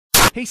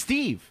Hey,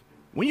 Steve,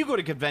 when you go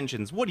to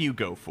conventions, what do you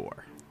go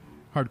for?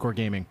 Hardcore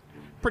gaming.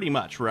 Pretty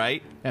much,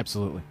 right?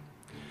 Absolutely.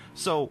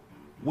 So,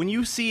 when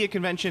you see a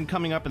convention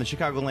coming up in the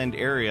Chicagoland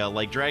area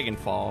like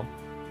Dragonfall,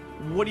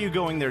 what are you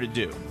going there to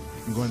do?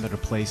 I'm going there to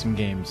play some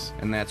games.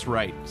 And that's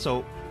right.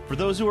 So, for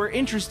those who are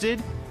interested,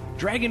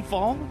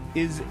 Dragonfall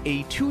is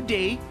a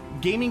 2-day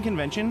gaming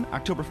convention,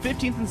 October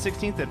 15th and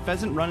 16th at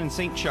Pheasant Run in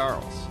St.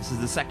 Charles. This is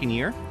the second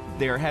year.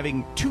 They are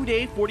having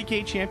 2-day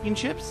 40K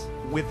championships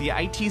with the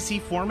ITC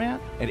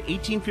format at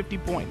 1850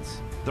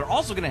 points. They're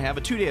also going to have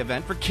a 2-day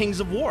event for Kings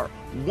of War,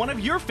 one of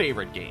your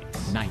favorite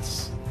games.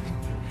 Nice.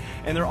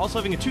 And they're also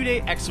having a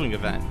 2-day X-Wing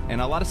event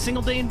and a lot of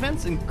single-day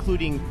events,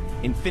 including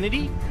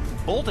Infinity,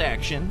 Bolt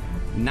Action,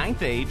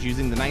 Ninth Age,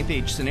 using the Ninth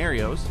Age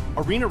senarios,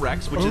 Arena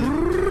Rex, which is...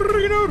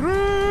 Arena Rex!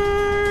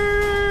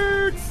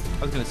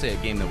 I was going to say a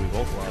game that we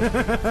both love.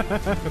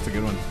 That's a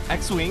good one.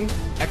 X-Wing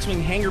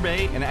Hangar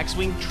Bay, and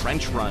X-Wing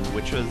Trench Run,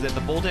 which was at the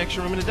Bolt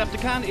Action Room in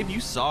Adepticon, if you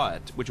saw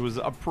it, which was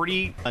a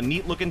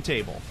neat-looking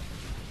table.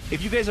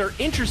 If you guys are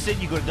interested,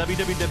 you go to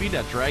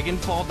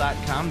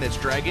www.dragonfall.com. That's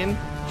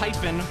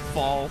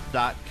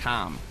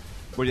dragon-fall.com,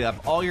 where you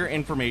have all your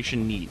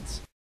information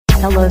needs.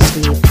 Hello,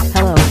 Steve.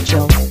 Hello,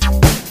 Jill.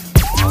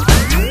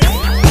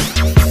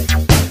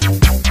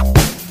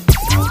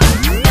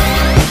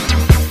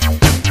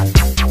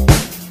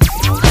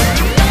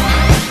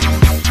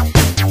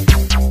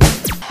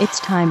 It's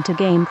time to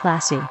game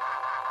classy.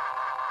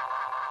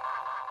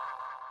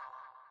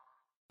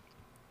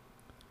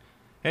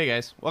 Hey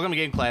guys, welcome to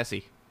Game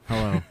Classy.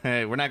 Hello.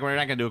 Hey, we're not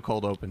gonna do a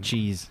cold open.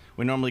 Cheese.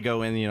 We normally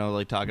go in,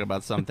 like talking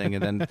about something,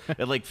 and then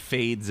it like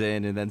fades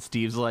in, and then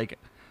Steve's like,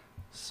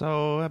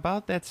 "So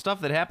about that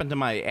stuff that happened to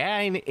my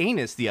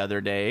anus the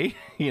other day,"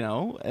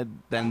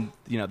 and then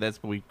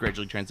that's when we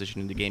gradually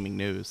transition into gaming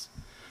news.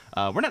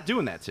 We're not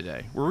doing that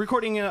today. We're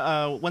recording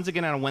once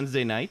again on a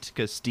Wednesday night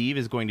because Steve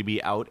is going to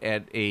be out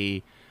at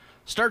a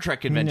Star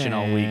Trek convention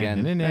all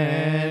weekend.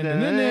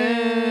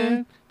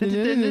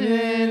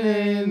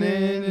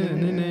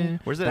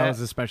 Where's it That at? was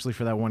especially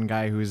for that one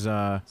guy who's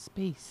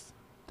Space,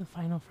 the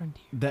final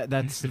frontier.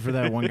 that's for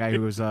that one guy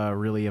who was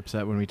really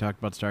upset when we talked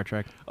about Star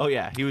Trek. Oh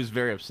yeah, he was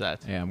very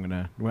upset. Yeah, I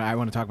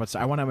want to talk about.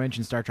 I want to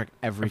mention Star Trek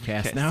every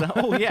cast now.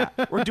 Oh yeah,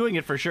 we're doing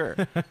it for sure.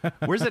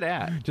 Where's it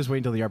at? Just wait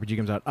until the RPG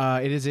comes out.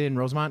 It is in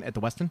Rosemont at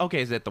the Westin.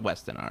 Okay, it's at the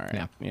Westin. All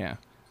right. Yeah.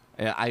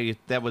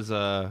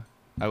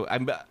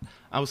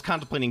 I was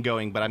contemplating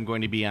going, but I'm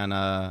going to be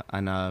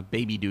on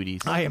baby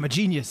duties. I am a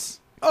genius.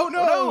 Oh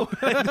no!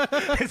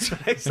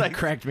 It's like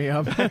Cracked me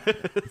up.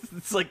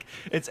 it's like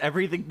it's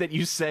everything that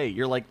you say.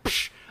 You're like,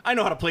 Psh, I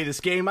know how to play this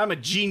game. I'm a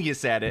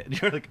genius at it.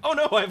 And you're like, oh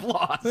no, I've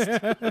lost.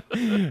 I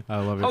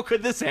love it. How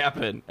could this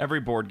happen? Every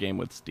board game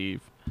with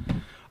Steve.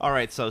 All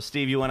right, so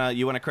Steve, you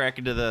wanna crack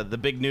into the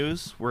big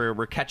news?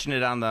 We're catching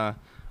it on the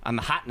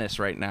hotness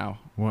right now.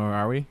 Where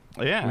are we?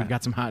 Yeah, We've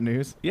got some hot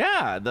news.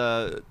 Yeah,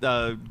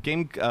 the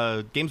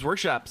Games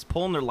Workshop's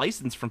pulling their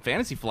license from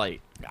Fantasy Flight.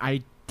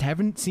 I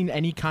haven't seen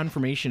any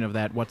confirmation of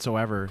that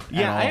whatsoever.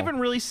 Yeah, at all. I haven't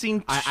really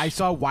seen... I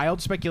saw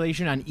wild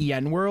speculation on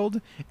EN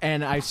World,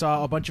 and I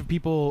saw a bunch of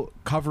people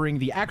covering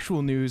the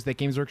actual news that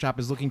Games Workshop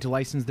is looking to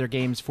license their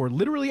games for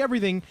literally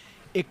everything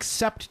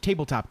except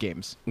tabletop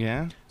games.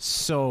 Yeah?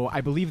 So I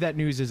believe that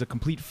news is a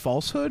complete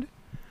falsehood.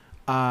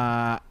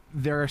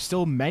 There are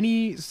still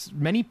many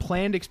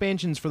planned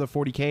expansions for the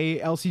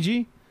 40K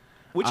LCG.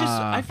 Which is...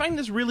 I find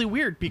this really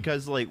weird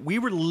because, we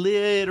were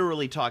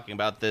literally talking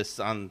about this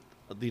on,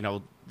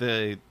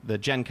 the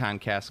Gen Con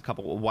cast a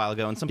while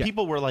ago, and some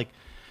people were like,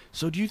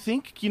 so do you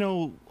think,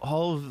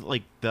 all of,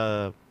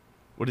 the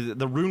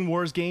Rune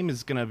Wars game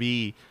is going to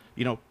be,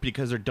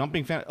 because they're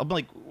dumping... I'm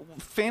like,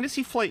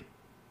 Fantasy Flight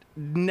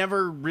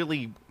never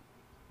really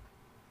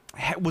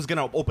was going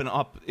to open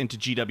up into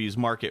GW's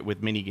market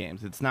with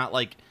minigames. It's not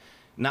like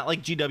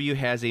GW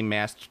has a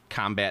massed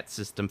combat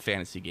system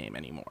fantasy game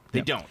anymore.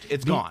 They don't.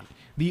 It's gone.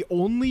 The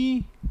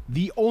only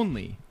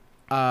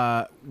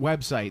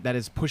website that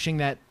is pushing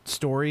that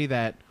story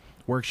that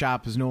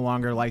Workshop is no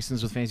longer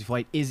licensed with Fantasy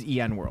Flight is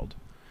EN World.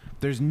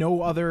 There's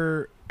no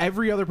other...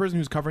 Every other person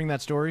who's covering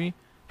that story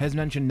has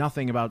mentioned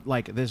nothing about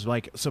this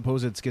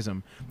supposed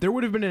schism. There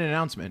would have been an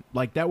announcement.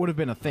 That would have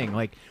been a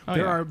thing.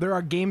 There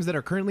are games that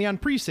are currently on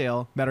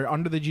pre-sale that are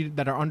under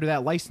under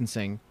that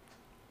licensing.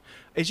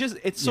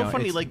 It's so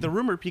funny, the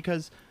rumor,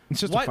 because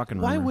it's just a fucking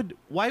rumor.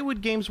 Why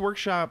would Games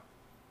Workshop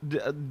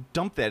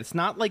dump that? It's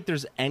not like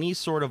there's any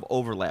sort of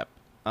overlap.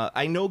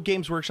 I know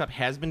Games Workshop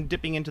has been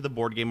dipping into the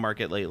board game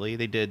market lately.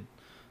 They did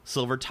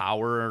Silver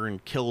Tower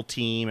and Kill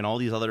Team and all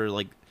these other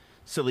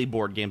silly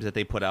board games that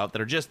they put out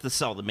that are just to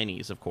sell the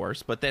minis, of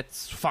course. But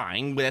that's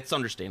fine. That's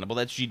understandable.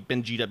 That's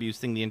been GW's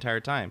thing the entire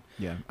time.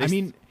 Yeah,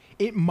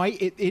 it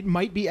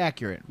might be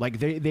accurate.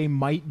 They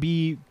might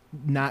be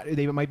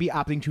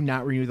opting to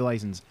not renew the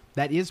license.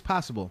 That is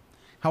possible.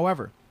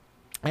 However,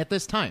 at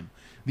this time,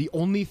 the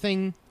only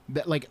thing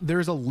that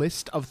there's a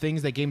list of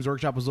things that Games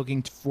Workshop was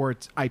looking for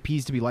its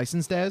IPs to be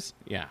licensed as.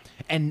 Yeah.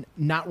 And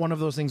not one of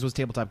those things was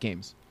tabletop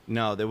games.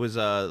 No, there was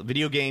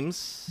video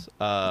games,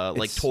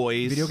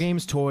 toys. Video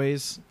games,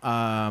 toys,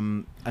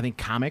 I think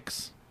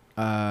comics.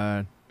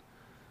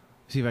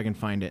 See if I can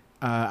find it.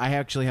 I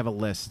actually have a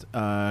list.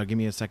 Give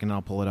me a second,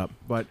 I'll pull it up.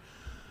 But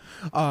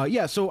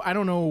yeah, so I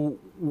don't know.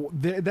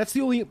 That's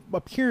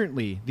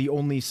apparently the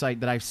only site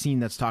that I've seen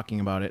that's talking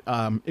about it.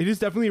 It is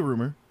definitely a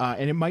rumor,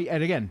 and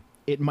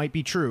it might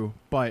be true,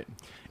 but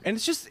and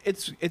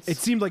it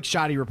seemed like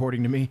shoddy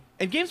reporting to me.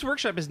 And Games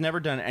Workshop has never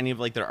done any of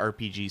like their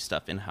RPG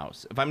stuff in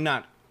house. If I'm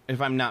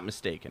not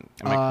mistaken,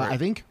 am I correct? I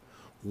think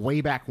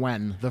way back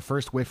when the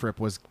first Whiff Rip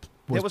was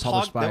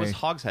published by... That was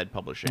Hogshead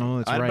Publishing. Oh,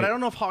 that's right. But I don't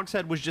know if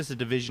Hogshead was just a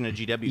division of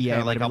GW.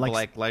 Yeah, like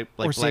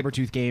or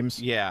Sabretooth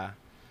Games. Yeah.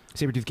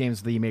 Sabretooth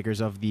Games, the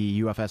makers of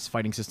the UFS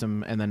fighting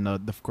system, and then,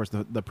 of course,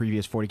 the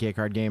previous 40K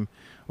card game,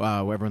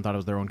 where everyone thought it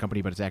was their own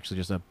company, but it's actually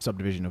just a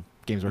subdivision of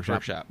Games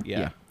Workshop.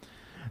 Yeah.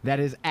 That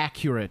is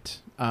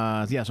accurate.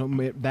 So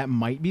that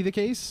might be the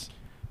case.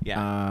 Yeah.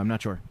 I'm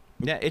not sure.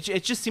 Yeah, it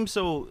just seems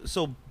so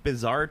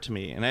bizarre to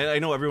me, and I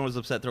know everyone was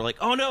upset. They're like,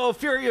 "Oh no,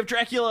 Fury of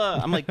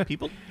Dracula!" I'm like,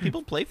 people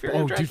play Fury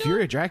of Dracula. Dude,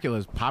 Fury of Dracula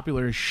is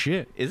popular as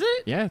shit. Is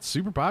it? Yeah, it's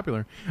super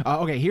popular.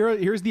 Okay,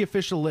 here's the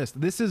official list.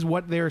 This is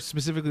what they're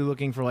specifically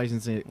looking for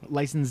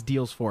license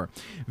deals for: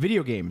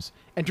 video games,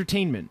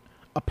 entertainment,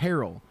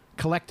 apparel,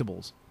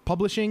 collectibles,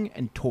 publishing,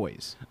 and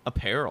toys.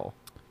 Apparel.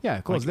 Yeah,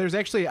 close. There's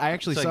actually I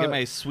so saw I get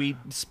my sweet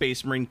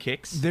Space Marine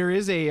kicks. There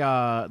is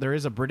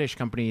a British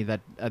company that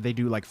they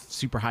do like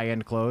super high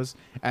end clothes,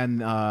 and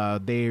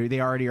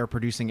they already are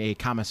producing a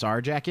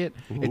Commissar jacket.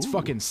 Ooh. It's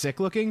fucking sick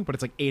looking, but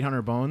it's like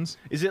 800 bones.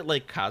 Is it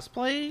like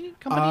cosplay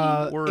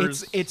company? Or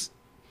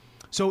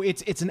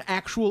it's an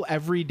actual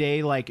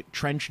everyday like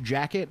trench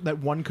jacket that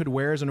one could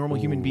wear as a normal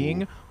human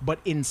being, but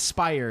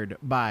inspired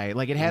by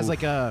like it has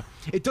like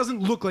it doesn't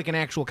look like an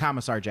actual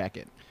Commissar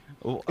jacket.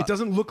 It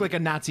doesn't look like a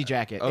Nazi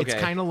jacket. Okay.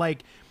 It's kind of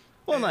like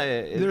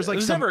there's like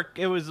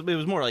it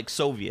was more like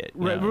Soviet.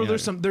 Right,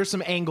 there's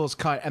some angles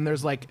cut, and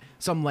there's like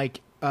some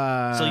like.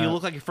 So you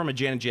look like you're from a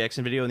Janet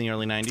Jackson video in the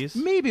early 90s?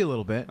 Maybe a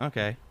little bit.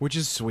 Okay. Which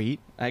is sweet.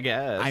 I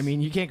guess. I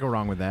mean, you can't go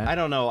wrong with that. I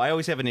don't know. I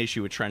always have an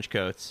issue with trench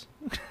coats.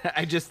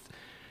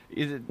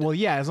 Well,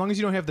 yeah, as long as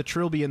you don't have the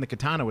trilby and the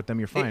katana with them,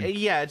 you're fine.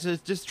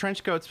 It's just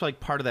trench coats like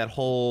part of that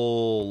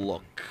whole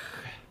look.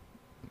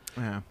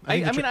 Yeah.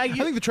 I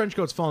think the trench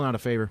coat's fallen out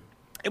of favor.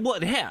 Well,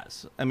 it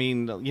has. I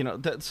mean,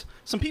 that's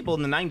some people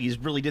in the 90s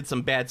really did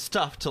some bad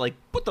stuff to like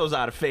put those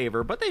out of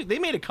favor, but they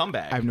made a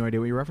comeback. I have no idea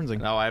what you're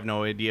referencing. No, I have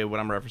no idea what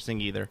I'm referencing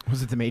either.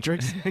 Was it The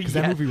Matrix? Because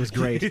that movie was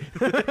great.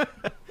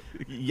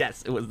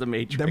 Yes, it was The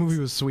Matrix. That movie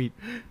was sweet.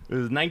 It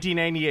was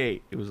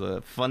 1998. It was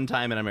a fun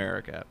time in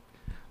America.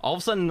 All of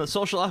a sudden, the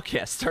social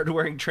outcasts started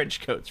wearing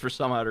trench coats for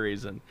some odd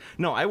reason.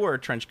 No, I wore a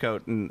trench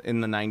coat in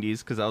the 90s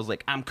because I was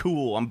like, I'm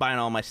cool. I'm buying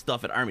all my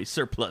stuff at Army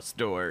surplus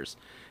stores.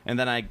 And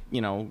then I,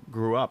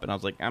 grew up and I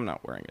was like, I'm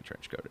not wearing a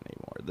trench coat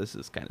anymore. This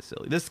is kind of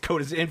silly. This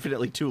coat is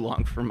infinitely too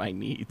long for my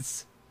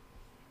needs.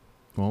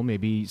 Well,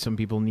 maybe some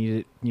people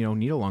need a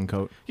long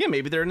coat. Yeah,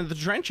 maybe they're in the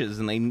trenches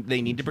and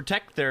they need to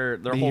protect their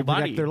whole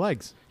body. Protect their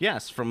legs.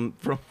 Yes, from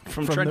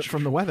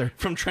the weather.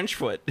 From trench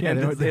foot. Yeah,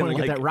 they don't want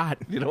to get that rot.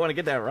 You don't want to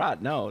get that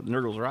rot. No,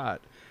 Nurgle's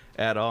rot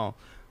at all.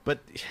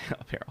 But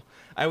apparel.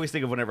 I always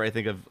think of whenever I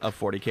think of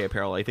 40K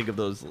apparel, I think of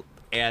those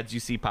ads you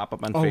see pop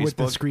up on Facebook. With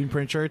the screen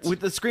print shirts? With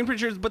the screen print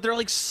shirts, but they're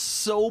like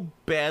so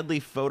badly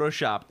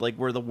photoshopped, like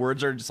where the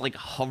words are just like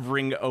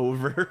hovering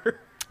over.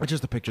 It's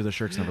just a picture. The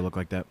shirts never look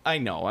like that. I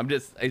know.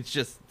 It's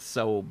just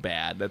so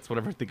bad. That's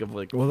whatever I think of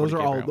like. Well, those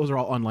are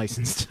all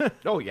unlicensed.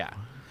 Oh yeah.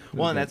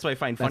 Well, and that's what I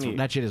find funny.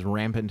 That shit is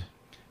rampant.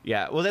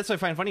 Yeah. Well, that's what I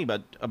find funny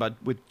about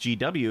with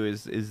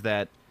GW is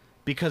that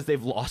because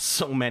they've lost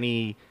so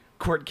many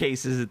court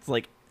cases, it's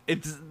like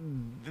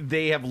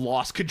they have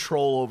lost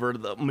control over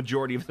the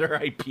majority of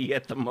their IP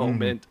at the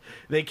moment.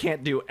 Mm-hmm. They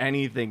can't do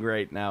anything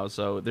right now,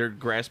 so they're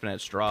grasping at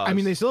straws. I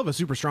mean, they still have a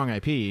super strong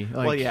IP.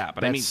 Like, well, yeah,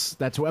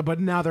 but but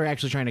now they're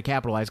actually trying to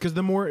capitalize because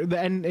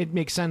and it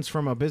makes sense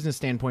from a business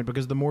standpoint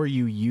because the more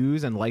you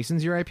use and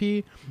license your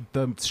IP,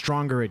 the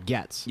stronger it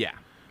gets. Yeah.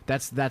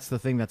 That's the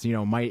thing that's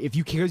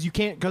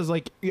because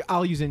like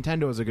I'll use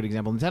Nintendo as a good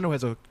example. Nintendo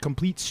has a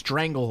complete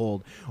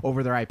stranglehold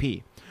over their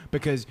IP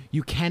because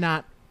you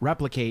cannot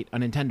replicate a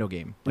Nintendo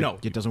game. No,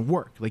 it doesn't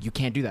work. Like you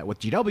can't do that with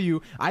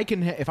GW. I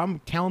can, if I'm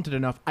talented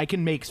enough, I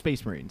can make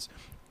Space Marines.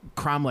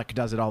 Cromlech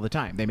does it all the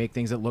time. They make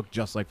things that look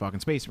just like fucking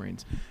Space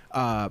Marines.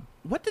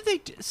 What did they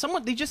do?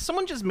 Someone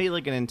just made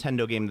like a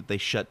Nintendo game that they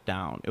shut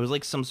down. It was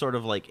like some sort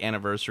of like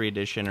anniversary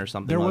edition or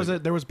something. There was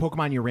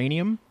Pokemon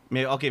Uranium.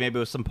 Maybe it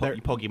was some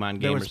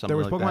Pokemon game or something. There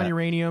was like Pokemon that.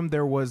 Uranium.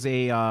 There was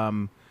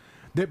a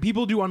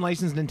people do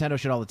unlicensed Nintendo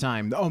shit all the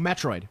time. Oh,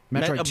 Metroid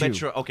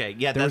 2. Okay,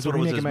 yeah, that's what it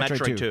was.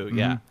 Metroid 2. Mm-hmm.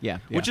 Yeah. Yeah,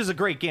 which is a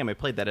great game. I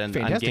played that on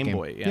Game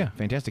Boy. Yeah,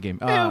 fantastic game.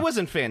 It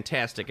wasn't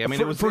fantastic. I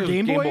mean, it was for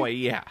Game Boy.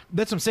 Yeah,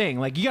 that's what I'm saying.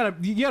 Like you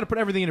gotta put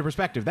everything into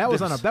perspective. That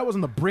was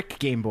on the brick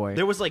Game Boy.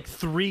 There was like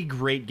 3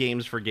 great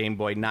games for Game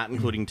Boy, not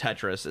including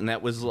Tetris, and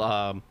that was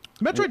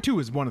Metroid 2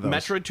 is one of those.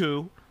 Metroid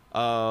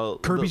 2,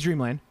 Kirby's Dream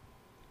Land.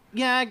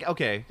 Yeah,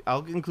 okay,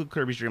 I'll include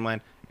Kirby's Dream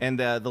Land and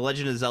the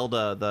Legend of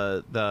Zelda,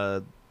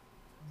 the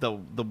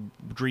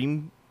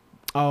Dream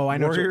Oh, I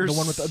know Warriors.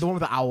 the one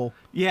with the owl.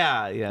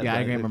 Yeah. Yeah, I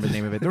can't remember the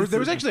name of it. There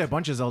was actually a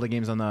bunch of Zelda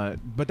games on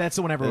but that's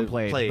the one everyone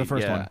played. The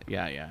first one.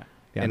 Yeah.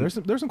 Yeah, there's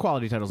some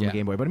quality titles on the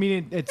Game Boy, but I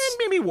mean it's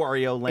and maybe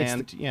Wario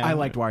Land. I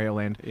liked Wario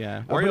Land.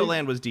 Yeah, Wario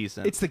Land was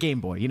decent. It's the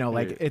Game Boy,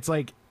 it's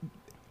like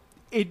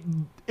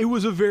it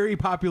was a very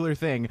popular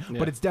thing,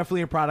 but it's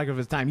definitely a product of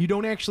its time. You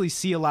don't actually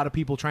see a lot of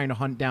people trying to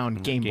hunt down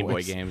Game Boy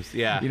Boys. games.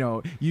 Yeah,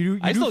 you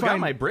I still got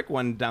find, my brick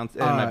one down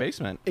in my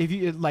basement. If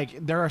you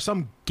there are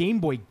some Game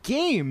Boy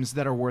games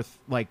that are worth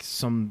like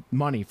some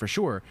money for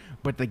sure,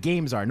 but the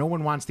games are. No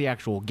one wants the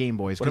actual Game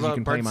Boys What because about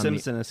you can play Bart them on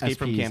Simpson the Escape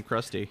from SPs. Camp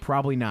Krusty?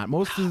 Probably not.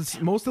 Most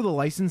of the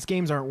licensed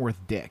games aren't worth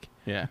dick.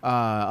 Yeah.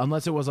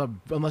 Unless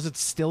it's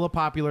still a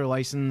popular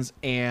license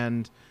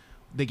and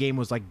the game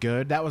was like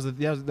good. That was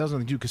nothing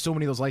to do because so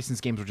many of those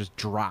licensed games were just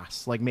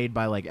dross, like made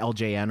by like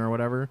LJN or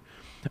whatever.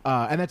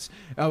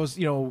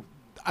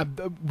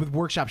 With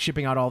Workshop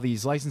shipping out all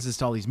these licenses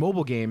to all these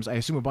mobile games, I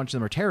assume a bunch of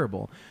them are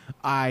terrible.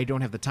 I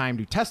don't have the time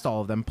to test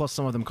all of them. Plus,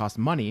 some of them cost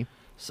money.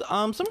 So,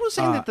 someone was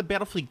saying that the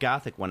Battlefleet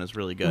Gothic one is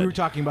really good. We were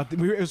talking about. It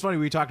was funny.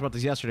 We talked about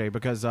this yesterday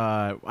because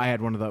I had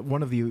one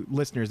of the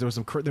listeners. There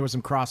was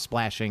some cross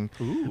splashing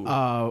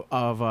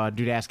of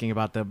dude asking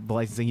about the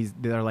licensing.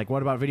 They're like,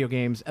 "What about video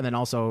games?" And then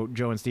also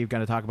Joe and Steve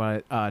kind of talk about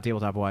it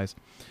tabletop wise.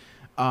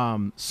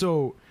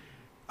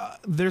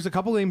 There's a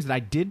couple games that I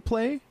did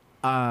play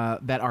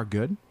that are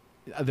good.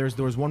 There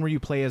was one where you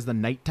play as the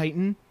Night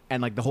Titan.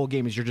 And like the whole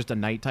game is you're just a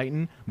Night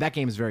Titan. That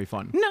game is very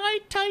fun.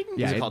 Night Titan?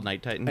 Yeah, is it called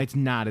Night Titan? It's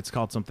not. It's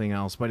called something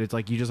else. But it's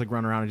like you just like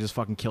run around and just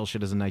fucking kill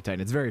shit as a Night Titan.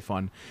 It's very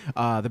fun.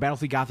 The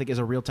Battlefield Gothic is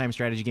a real-time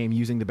strategy game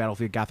using the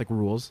Battlefield Gothic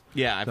rules.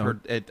 Yeah,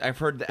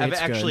 I've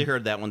actually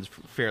heard that one's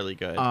fairly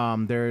good.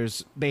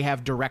 They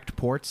have direct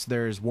ports.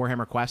 There's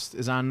Warhammer Quest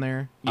is on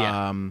there.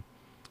 Yeah.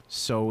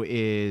 So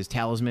is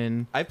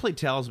Talisman. I played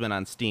Talisman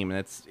on Steam, and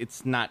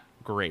it's not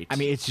great. I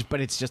mean, it's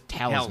just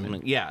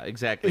Talisman. Yeah,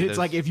 exactly. It's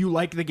like if you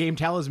like the game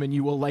Talisman,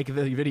 you will like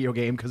the video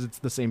game because it's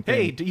the same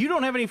thing. Hey, you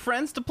don't have any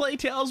friends to play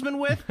Talisman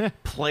with?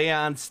 Play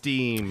on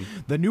Steam.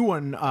 The new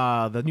one,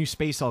 the new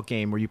Space Hulk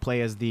game where you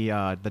play as the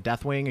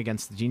Deathwing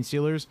against the Gene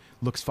Stealers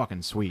looks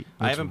fucking sweet.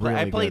 I haven't played.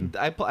 Really I played. good.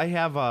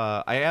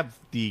 I have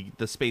the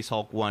Space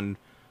Hulk one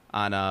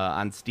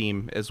on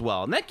Steam as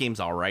well, and that game's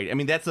all right. I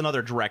mean, that's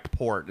another direct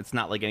port. It's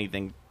not like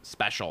anything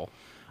special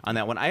on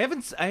that one. I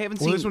haven't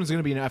seen. This one's going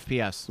to be an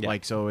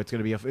FPS, so it's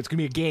going to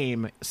be a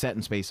game set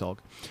in Space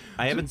Hulk.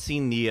 I haven't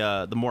seen the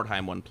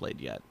Mordheim one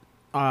played yet.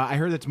 I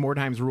heard that's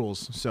Mordheim's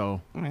rules.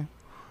 So, Okay.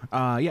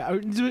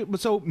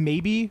 So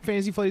maybe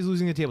Fantasy Flight is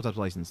losing the tabletop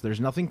license. There's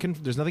nothing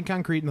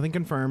concrete, nothing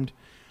confirmed.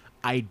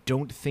 I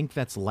don't think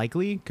that's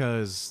likely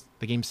because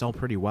the games sell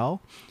pretty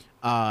well.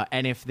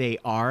 And if they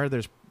are,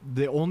 there's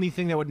the only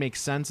thing that would make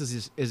sense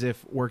is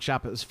if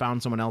Workshop has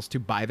found someone else to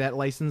buy that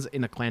license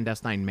in a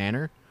clandestine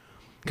manner.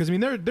 Because, I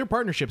mean, their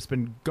partnership's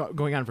been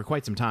going on for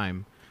quite some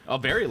time. A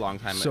very long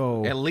time.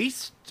 So, at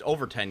least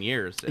over 10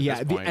 years at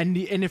this point.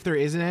 And if there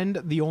is an end,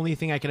 the only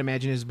thing I can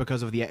imagine is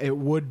because of the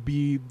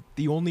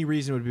only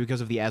reason would be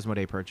because of the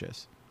Asmodee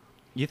purchase.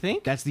 You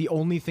think? That's the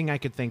only thing I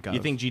could think of. You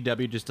think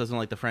GW just doesn't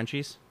like the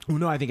Frenchies? Well,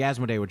 no, I think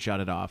Asmodee would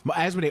shut it off.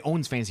 Asmodee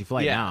owns Fantasy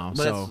Flight now.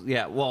 So.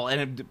 Well,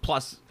 and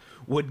plus,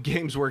 would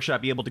Games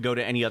Workshop be able to go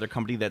to any other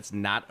company that's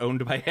not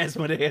owned by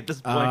Asmodee at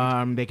this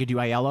point? They could do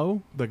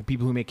Aiello, the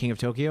people who make King of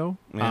Tokyo.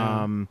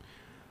 Yeah.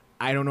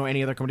 I don't know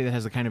any other company that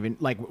has the kind of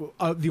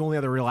the only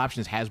other real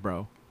option is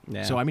Hasbro.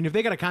 Yeah. So I mean, if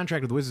they got a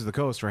contract with Wizards of the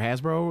Coast for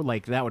Hasbro,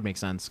 like that would make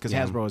sense because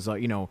Hasbro is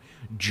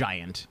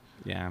giant.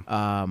 Yeah.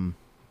 I'm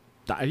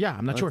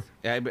not sure.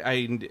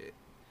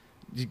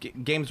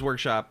 Games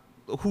Workshop.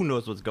 Who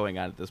knows what's going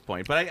on at this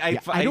point? But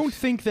I don't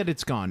think that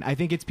it's gone. I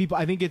think it's people.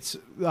 I think it's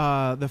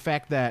the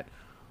fact that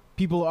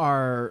people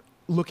are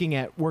looking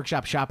at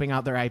Workshop shopping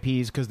out their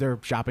IPs because they're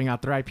shopping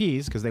out their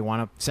IPs because they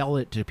want to sell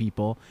it to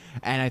people.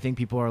 And I think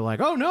people are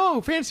like, oh no,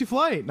 Fantasy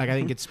Flight. Like I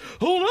think it's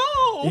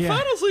oh no,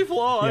 Fantasy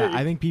Flight. Yeah,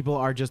 I think people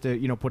are just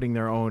putting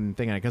their own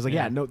thing on it because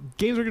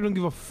Games Workshop don't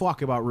give a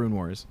fuck about Rune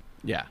Wars.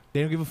 Yeah,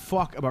 they don't give a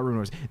fuck about Rune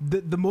Wars.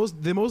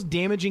 The most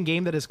damaging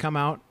game that has come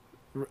out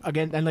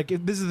again, and like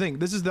this is the thing.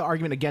 This is the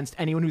argument against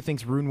anyone who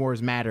thinks Rune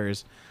Wars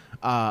matters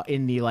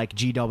in the like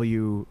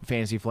GW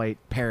Fantasy Flight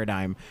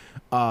paradigm.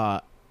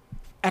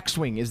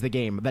 X-Wing is the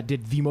game that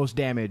did the most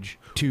damage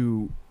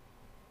to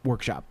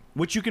Workshop.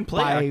 Which you can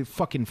play by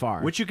fucking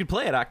far. Which you can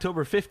play at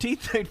October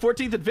 15th,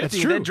 14th, and 15th. That's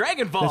true. At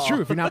Dragonfall. That's true.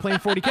 If you're not playing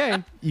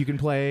 40K, you can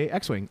play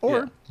X-Wing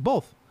or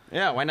both.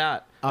 Yeah, why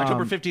not?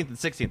 October 15th and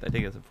 16th. I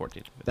think it's the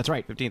 14th. That's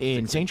right. 15th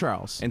in St.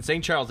 Charles. In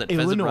St. Charles at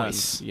Illinois.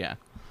 Pheasant Run. Yeah.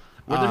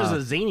 Where there's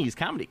a Zanies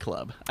comedy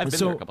club. I've been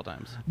there a couple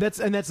times. That's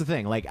the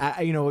thing. Like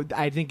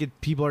I think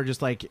people are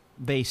just like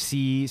they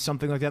see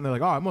something like that and they're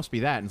like, oh, it must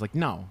be that. And it's like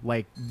no,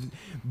 like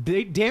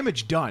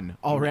damage done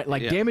already.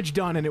 Like damage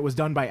done, and it was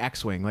done by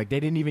X-Wing. Like they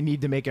didn't even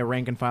need to make a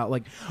rank and file.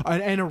 Like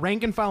and a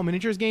rank and file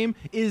miniatures game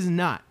is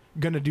not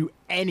gonna do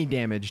any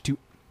damage to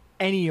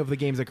any of the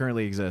games that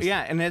currently exist.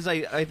 Yeah, and as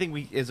I think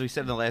we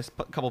said in the last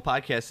couple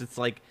podcasts, it's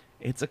like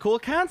it's a cool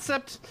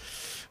concept.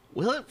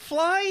 Will it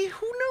fly?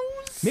 Who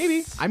knows?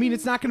 Maybe. I mean,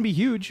 it's not going to be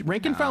huge.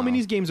 Rank and file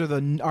minis games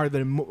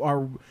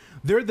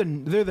they're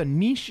the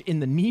niche in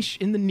the niche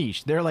in the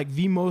niche. They're like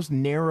the most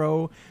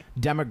narrow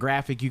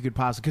demographic you could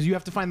possibly, because you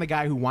have to find the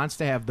guy who wants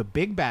to have the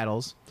big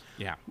battles.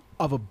 Yeah.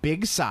 Of a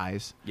big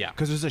size. Yeah.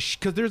 Because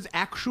there's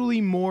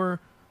actually more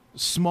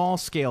small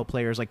scale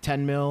players like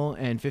 10 mil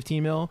and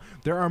 15 mil.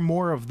 There are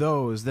more of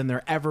those than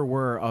there ever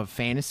were of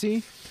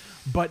fantasy,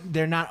 but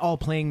they're not all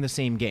playing the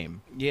same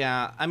game.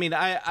 Yeah. I mean,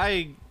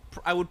 I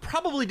would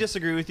probably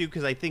disagree with you,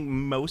 because I think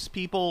most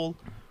people,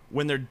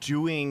 when they're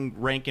doing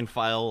rank and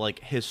file like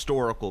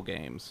historical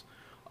games,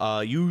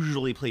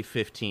 usually play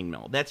 15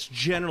 mil. That's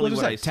generally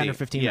what I see. 10 or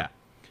 15 yeah.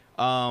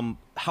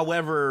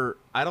 However,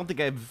 I don't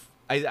think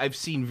I've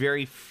seen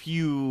very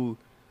few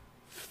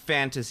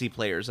fantasy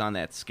players on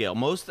that scale.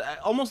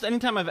 Almost any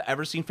time I've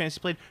ever seen fantasy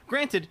played,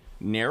 granted,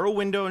 narrow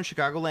window in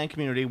Chicagoland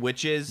community,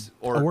 which is,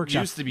 or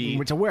used to be,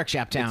 it's a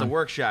workshop town. It's a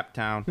workshop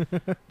town.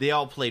 They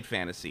all played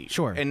fantasy.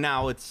 Sure. And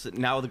now it's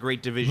the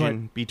great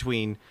division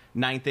between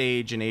Ninth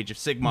Age and Age of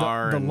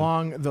Sigmar.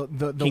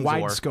 The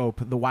wide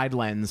scope, the wide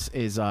lens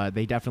is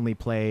they definitely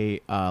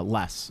play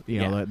less. You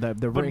know,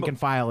 the rank and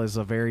file is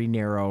a very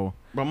narrow.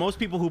 But most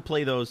people who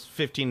play those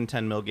 15 and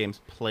 10 mil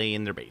games play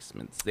in their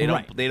basements. They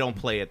don't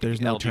play at the There's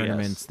no LGS,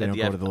 tournaments. They don't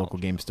go to the local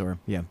game store.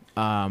 Yeah.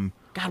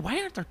 God, why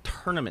aren't there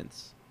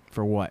tournaments?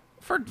 For what?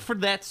 For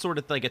that sort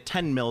of like a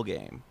 10 mil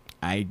game.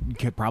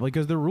 Probably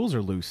because the rules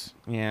are loose.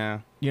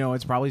 Yeah. You know,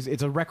 it's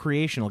a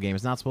recreational game.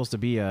 It's not supposed to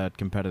be a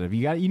competitive.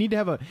 You need to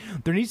have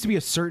there needs to be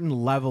a certain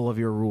level of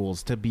your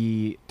rules to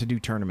do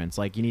tournaments.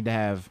 Like you need to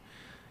have,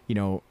 you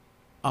know,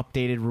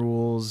 updated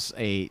rules,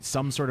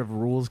 some sort of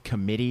rules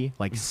committee,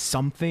 like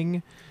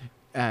something.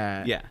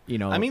 Yeah. You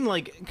know, I mean,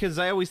 like, because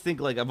I always think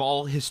like of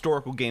all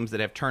historical games that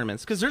have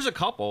tournaments, because there's a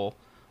couple.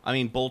 I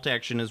mean, Bolt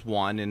Action is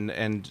one,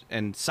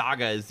 and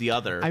Saga is the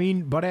other. I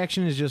mean, Butt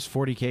Action is just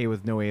 40K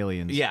with no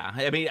aliens. Yeah,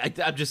 I mean,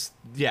 I'm just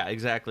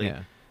exactly.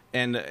 Yeah.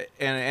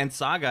 And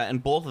Saga,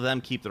 and both of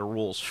them keep their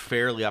rules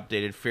fairly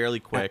updated,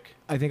 fairly quick.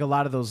 I think a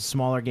lot of those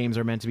smaller games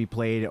are meant to be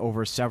played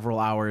over several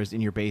hours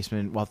in your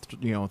basement while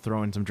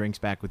throwing some drinks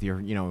back with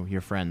your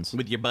friends,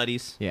 with your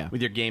buddies,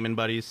 with your gaming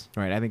buddies.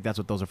 Right. I think that's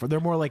what those are for. They're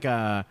more like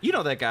a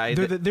that guy.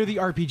 They're the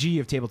RPG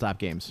of tabletop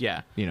games.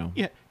 Yeah.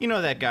 Yeah.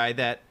 That guy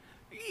that.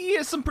 He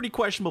has some pretty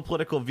questionable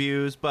political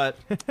views, but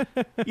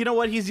you know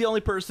what? He's the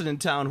only person in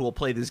town who will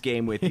play this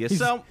game with you.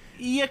 So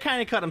you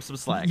kind of cut him some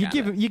slack. You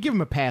give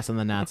him a pass on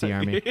the Nazi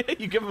army.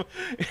 You give him.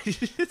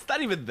 It's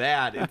not even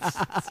that.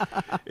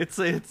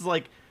 It's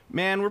like,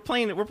 man, we're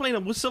playing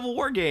a Civil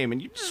War game,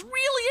 and you're just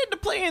really into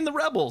playing the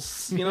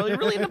rebels. You know, you're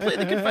really into playing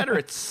the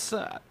Confederates.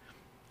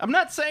 I'm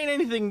not saying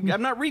anything.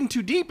 I'm not reading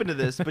too deep into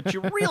this, but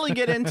you really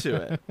get into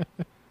it.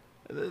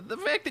 The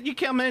fact that you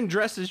come in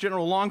dressed as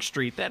General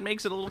Longstreet, that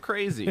makes it a little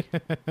crazy.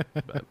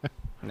 But,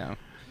 no.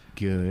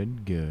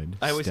 Good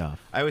stuff.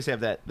 I always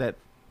have that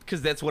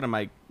because that's one of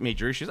my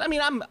major issues. I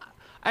mean,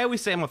 I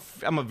always say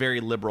I'm a very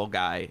liberal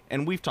guy,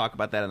 and we've talked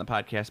about that on the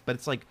podcast, but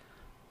it's like,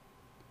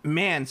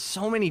 man,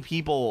 so many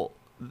people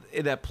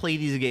that play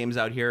these games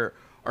out here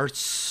are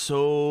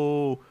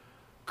so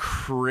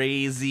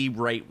crazy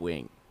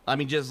right-wing. I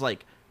mean, just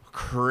like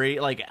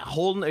like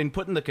holding and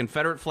putting the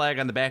Confederate flag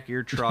on the back of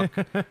your truck.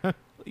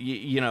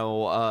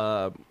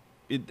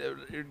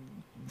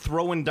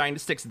 Throwing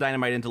sticks of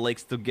dynamite into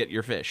lakes to get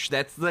your fish.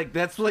 That's like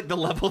the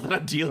level that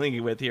I'm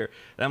dealing with here.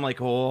 And I'm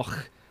like,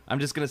 I'm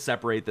just gonna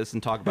separate this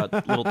and talk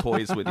about little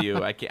toys with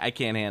you. I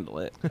can't handle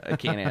it. I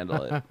can't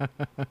handle it.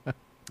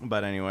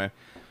 But anyway,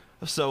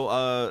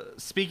 so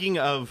speaking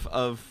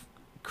of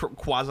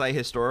quasi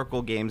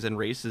historical games and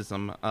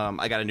racism,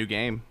 I got a new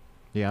game.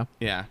 Yeah.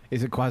 Yeah.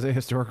 Is it quasi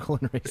historical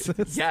and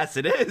racist? Yes,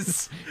 it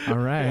is. All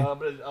right.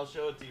 I'll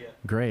show it to you.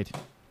 Great.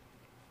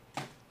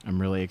 I'm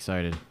really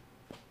excited.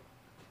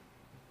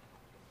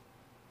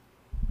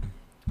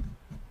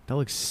 That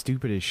looks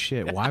stupid as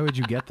shit. Why would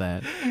you get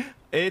that?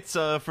 It's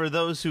for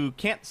those who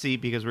can't see,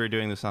 because we're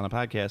doing this on a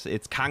podcast.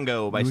 It's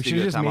Congo by We should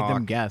Studio have just Tomahawk. made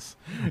them guess.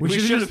 We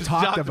should have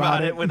talked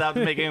about it without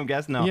without making them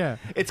guess. No, Yeah.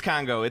 It's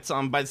Congo. It's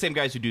by the same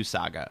guys who do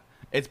Saga.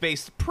 It's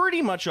based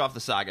pretty much off the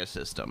Saga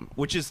system,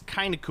 which is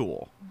kind of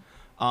cool.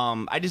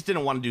 I just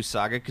didn't want to do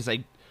Saga because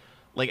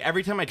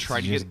every time I try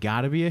to just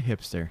gotta be a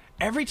hipster.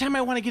 Every time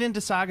I want to get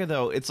into Saga,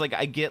 though, it's like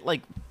I get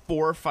like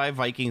 4 or 5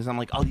 Vikings. I'm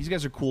like, oh, these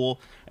guys are cool.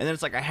 And then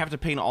it's like I have to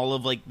paint all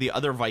of like the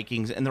other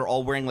Vikings, and they're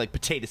all wearing like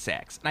potato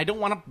sacks. And I don't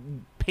want to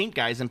paint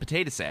guys in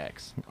potato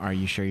sacks. Are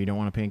you sure you don't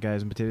want to paint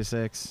guys in potato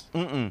sacks?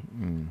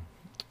 Mm-mm.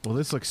 Well,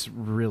 this looks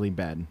really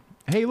bad.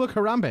 Hey, look,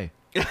 Harambe.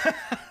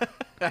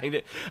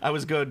 I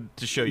was going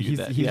to show you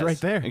that. He's yes. right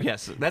there.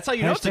 Yes, that's how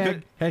you know it's a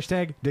good.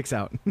 Hashtag dicks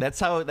out. That's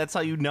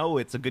how you know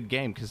it's a good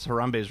game, because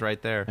Harambe's right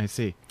there. I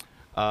see.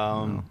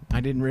 I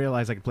didn't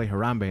realize I could play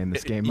Harambe in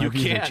this game. My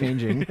views are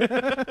changing.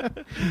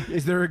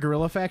 Is there a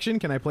guerrilla faction?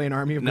 Can I play an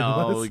army of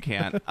gorillas? No, we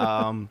can't.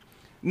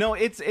 No,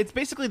 it's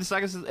basically the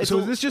Saga. So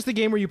is this just a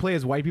game where you play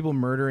as white people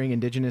murdering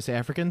indigenous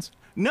Africans?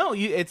 No,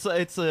 it's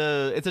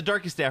a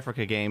Darkest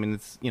Africa game, and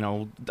it's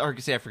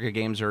Darkest Africa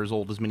games are as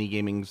old as mini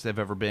gamings have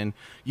ever been.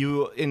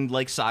 You in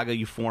like Saga,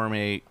 you form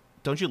a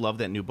Don't you love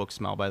that new book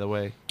smell? By the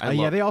way,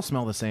 Yeah, they all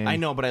smell the same. I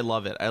know, but I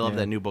love it. I love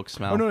that new book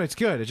smell. Oh no, it's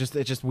good. It's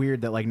just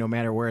weird that like no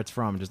matter where it's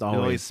from, just It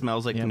always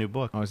smells like the new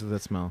book. Always with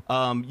that smell.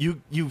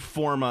 You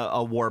form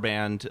a war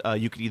band.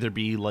 You could either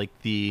be like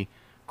the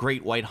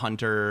Great White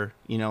Hunter,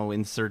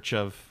 in search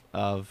of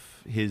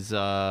his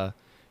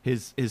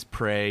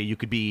prey. You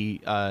could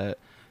be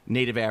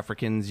Native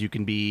Africans. You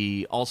can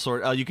be all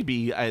sort. You could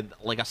be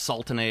like a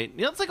sultanate.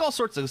 It's like all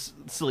sorts of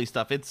silly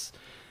stuff.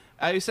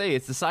 I would say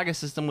it's the Saga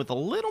system with a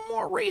little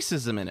more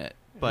racism in it,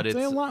 but it's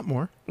a lot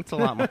more. It's a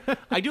lot more.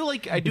 I do.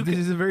 This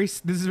is very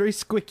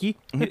squicky.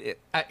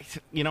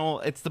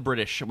 It's the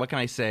British. What can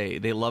I say?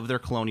 They love their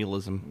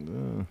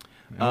colonialism.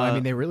 I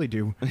mean, they really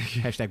do.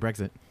 Hashtag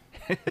Brexit.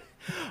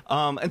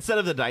 Instead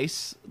of the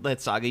dice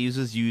that Saga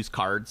uses, you use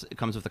cards. It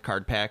comes with a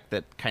card pack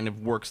that kind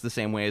of works the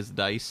same way as the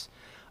dice.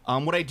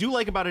 What I do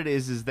like about it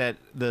is that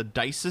the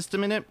dice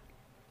system in it,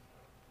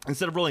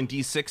 instead of rolling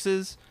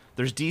D6s,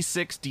 there's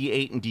D6,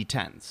 D8, and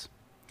D10s.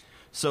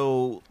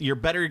 So your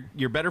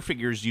better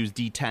figures use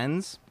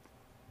D10s,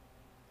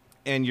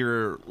 and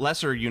your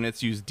lesser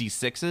units use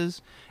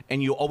D6s,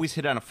 and you always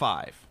hit on a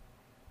 5.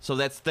 So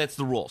that's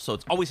the rule. So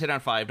it's always hit on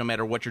 5 no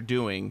matter what you're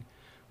doing.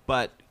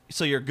 But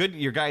so your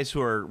guys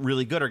who are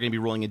really good are going to be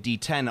rolling a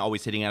D10,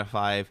 always hitting on a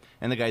 5,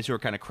 and the guys who are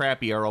kind of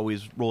crappy are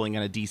always rolling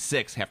on a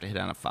D6, have to hit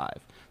on a 5.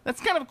 That's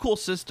kind of a cool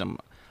system.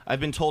 I've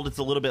been told it's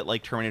a little bit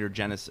like Terminator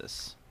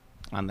Genesis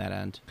on that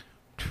end.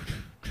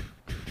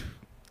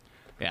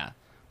 Yeah.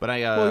 But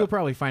well, you'll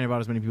probably find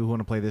about as many people who want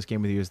to play this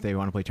game with you as they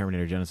want to play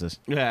Terminator Genesis.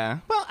 Yeah.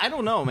 Well, I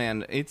don't know,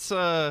 man. It's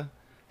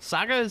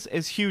Saga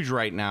is huge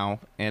right now,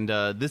 and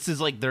this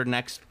is like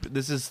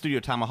this is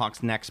Studio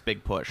Tomahawk's next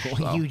big push. Well,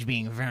 so. Huge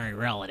being very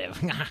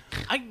relative.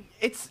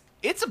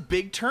 It's a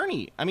big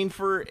tourney. I mean,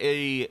 for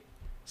a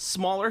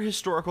smaller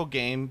historical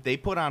game, they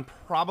put on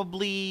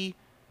probably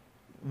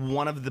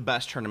one of the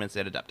best tournaments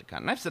at Adepticon.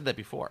 And I've said that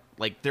before.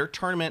 Like, their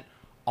tournament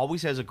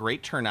always has a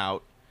great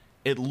turnout.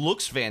 It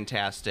looks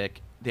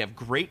fantastic. They have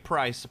great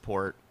prize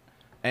support.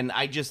 And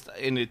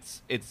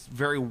it's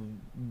very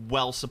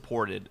well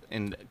supported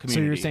in the community.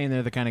 So you're saying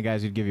they're the kind of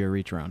guys who'd give you a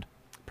reach round?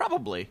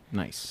 Probably.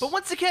 Nice. But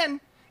once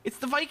again, it's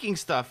the Viking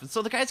stuff.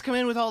 So the guys come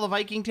in with all the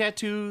Viking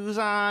tattoos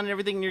on and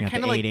everything, and you're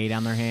kind of like 8/8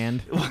 on their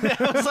hand.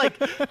 I was like,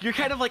 you're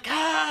kind of like,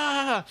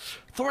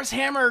 Thor's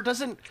hammer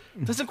doesn't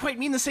quite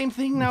mean the same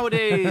thing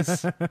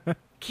nowadays. Why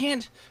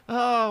can't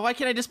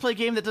I just play a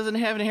game that doesn't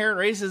have inherent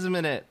racism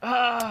in it?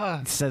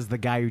 Says the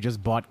guy who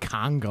just bought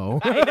Congo.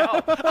 I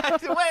know.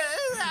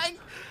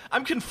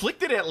 I'm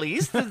conflicted at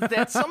least. Is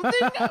that something?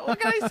 What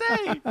can I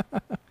say?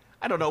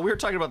 I don't know. We were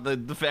talking about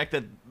the fact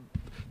that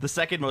the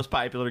second most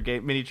popular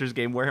miniatures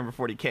game, Warhammer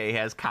 40K,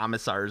 has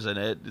commissars in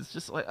it. It's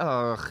just like,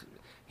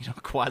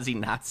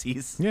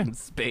 quasi-Nazis in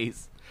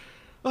space.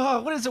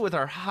 Oh, what is it with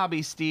our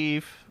hobby,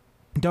 Steve?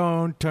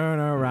 Don't turn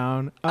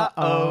around.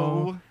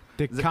 Uh-oh.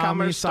 The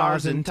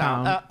commissars in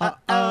town.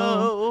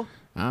 Uh-oh.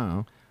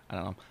 Oh. I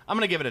don't know. I'm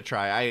gonna give it a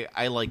try.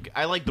 I like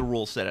the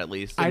rule set at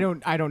least. I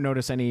don't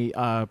notice any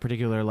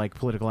particular like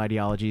political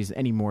ideologies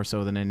any more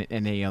so than in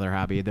any other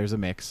hobby. There's a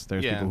mix.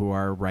 There's people who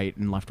are right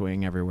and left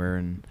wing everywhere,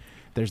 and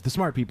there's the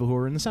smart people who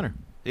are in the center.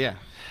 Yeah,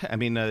 I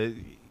mean,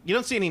 you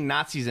don't see any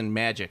Nazis in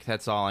Magic.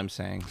 That's all I'm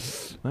saying.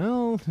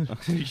 Well,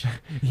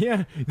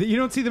 yeah, you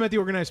don't see them at the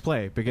organized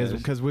play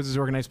because Wizards'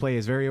 organized play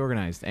is very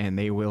organized, and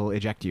they will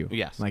eject you.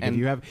 Yes, like if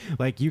you have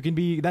you can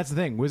be. That's the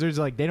thing. Wizards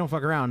they don't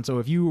fuck around. So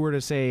if you were to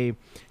say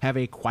have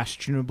a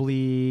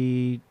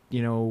questionably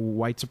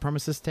white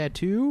supremacist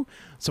tattoo,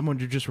 someone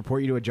would just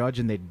report you to a judge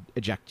and they'd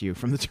eject you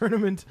from the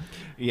tournament.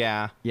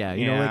 Yeah.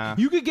 Yeah,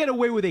 you could get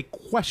away with a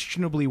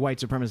questionably white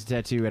supremacist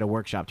tattoo at a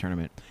workshop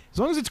tournament. As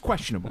long as it's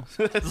questionable.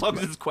 As long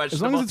as it's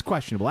questionable. As long as it's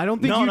questionable. I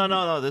don't think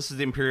No. This is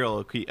the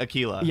Imperial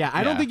Aquila. Yeah,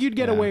 I don't think you'd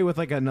get away with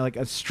like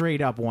a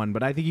straight up one,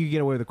 but I think you could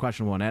get away with a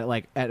questionable one.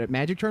 At a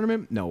Magic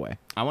tournament, no way.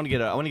 I want to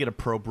get a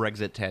pro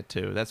Brexit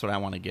tattoo. That's what I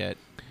want to get.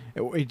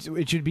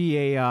 It should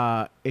be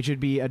a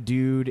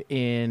dude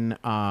in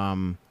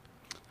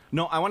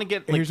No, I want to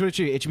get. Here's what it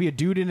should be. It should be a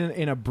dude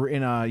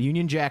in a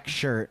Union Jack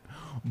shirt,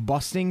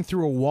 busting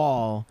through a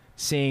wall,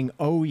 saying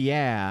 "Oh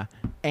yeah,"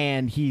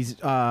 and he's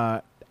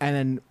and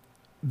then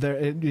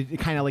it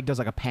kind of does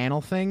like a panel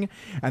thing,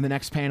 and the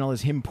next panel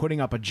is him putting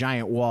up a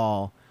giant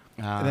wall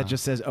that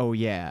just says "Oh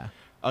yeah."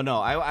 Oh no,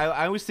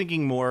 I was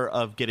thinking more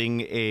of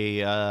getting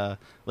a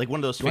one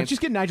of those. Why don't you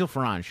just get Nigel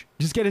Farage?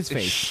 Just get his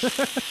face.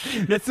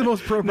 That's the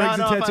most pro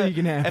Brexit tattoo you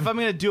can have. If I'm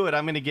gonna do it,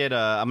 I'm gonna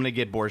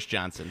get Boris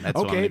Johnson. That's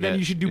okay. Then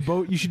you should do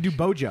You should do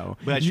Bojo.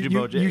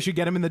 You should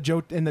get him in the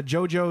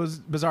JoJo's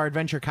Bizarre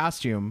Adventure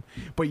costume,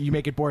 but you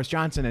make it Boris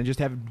Johnson and just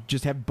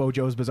have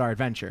Bojo's Bizarre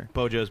Adventure.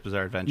 Bojo's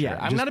Bizarre Adventure. Yeah,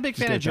 I'm not a big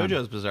fan of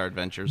JoJo's Bizarre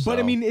Adventure. So. But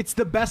I mean, it's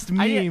the best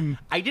meme.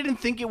 I didn't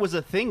think it was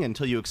a thing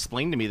until you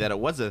explained to me that it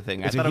was a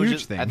thing. It's I thought a it was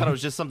huge thing. I thought it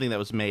was just something that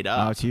was made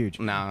up. Oh, it's huge.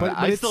 No, but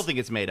I still think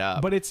it's made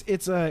up. But it's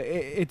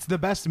the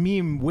best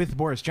meme with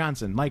Boris Johnson.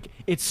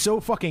 It's so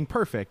fucking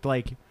perfect.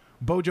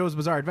 Bojo's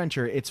Bizarre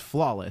Adventure, it's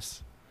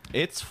flawless.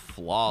 It's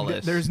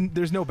flawless.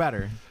 There's no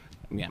better.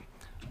 Yeah.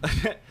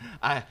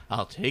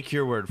 I'll take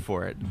your word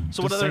for it.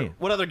 So Just saying.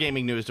 what other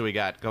gaming news do we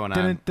got going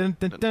on?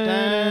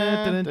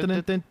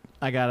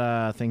 I got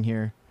a thing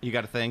here. You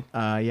got a thing?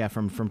 Yeah,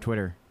 from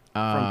Twitter.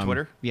 From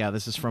Twitter? Yeah,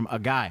 this is from a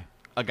guy.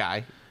 A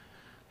guy.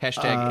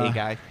 Hashtag a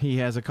guy. He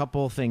has a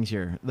couple things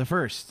here. The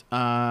first,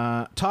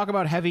 talk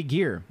about heavy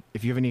gear.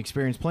 If you have any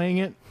experience playing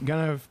it,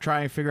 gonna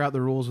try and figure out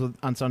the rules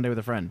on Sunday with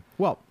a friend.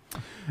 Well,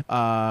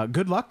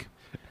 good luck.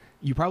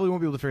 You probably won't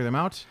be able to figure them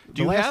out.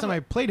 The last time I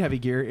played heavy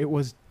gear, it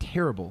was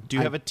terrible. Do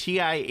you have a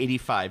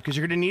TI-85? Because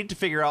you're going to need to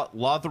figure out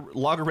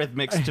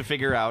logarithmics to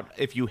figure out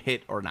if you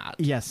hit or not.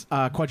 Yes,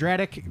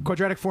 quadratic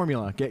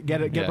formula. Get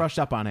brushed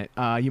up on it.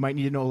 You might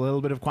need to know a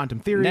little bit of quantum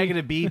theory.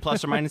 Negative b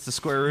plus or minus the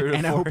square root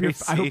and of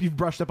 4ac. I hope you've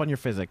brushed up on your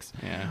physics.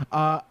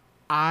 Yeah.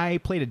 I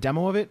played a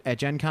demo of it at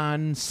Gen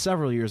Con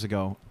several years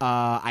ago.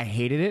 I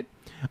hated it.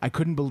 I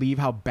couldn't believe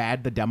how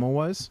bad the demo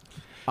was.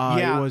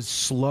 It was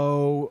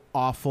slow,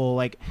 awful.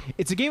 Like,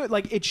 it's a game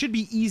like it should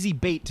be easy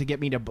bait to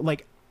get me to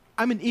like.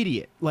 I'm an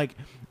idiot. Like,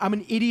 I'm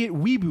an idiot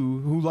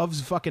weeboo who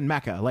loves fucking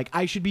mecha. Like,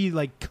 I should be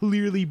like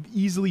clearly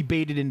easily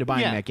baited into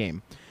buying that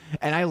game.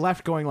 And I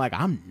left going like,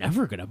 I'm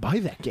never gonna buy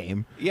that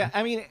game. Yeah,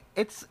 I mean,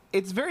 it's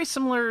very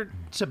similar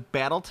to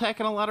BattleTech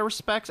in a lot of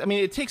respects. I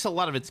mean, it takes a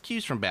lot of its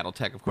cues from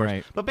BattleTech, of course.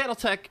 Right. But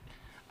BattleTech,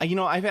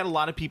 I've had a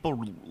lot of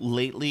people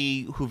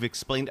lately who've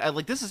explained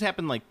like this has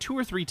happened like 2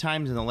 or 3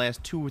 times in the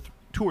last 2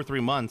 or 3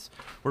 months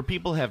where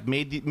people have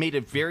made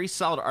a very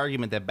solid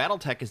argument that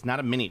BattleTech is not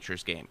a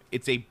miniatures game.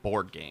 It's a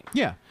board game.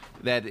 Yeah.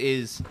 That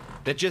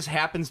just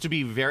happens to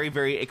be very,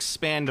 very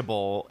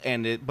expandable,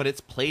 but it's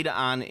played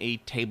on a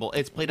table.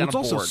 It's played on a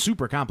board. It's also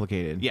super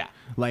complicated. Yeah.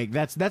 Like,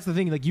 that's the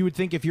thing. Like, you would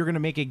think if you're going to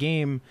make a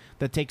game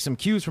that takes some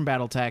cues from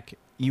BattleTech,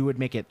 you would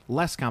make it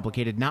less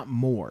complicated, not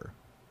more.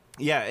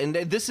 Yeah, and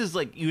this is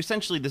like,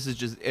 this is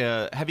just,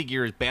 Heavy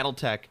Gear is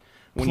BattleTech.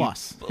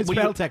 Plus. It's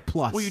BattleTech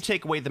Plus. Well, you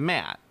take away the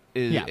mat.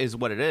 Is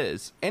what it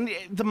is, and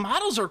the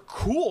models are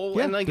cool,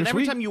 and like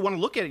every time you want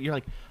to look at it, you're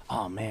like,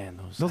 oh man,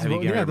 those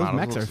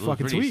mechs are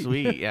fucking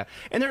sweet. Yeah,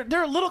 and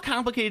they're a little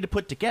complicated to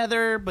put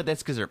together, but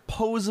that's because they're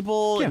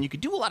posable, and you could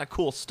do a lot of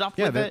cool stuff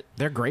with it.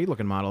 They're great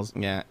looking models.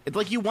 Yeah, it's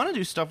like you want to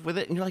do stuff with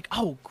it, and you're like,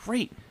 oh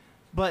great,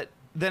 but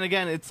then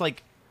again, it's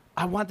like,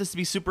 I want this to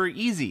be super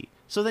easy.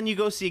 So then you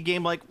go see a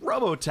game like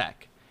Robotech,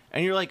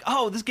 and you're like,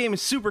 oh, this game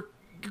is super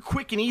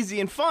quick and easy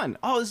and fun.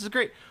 Oh, this is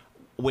great.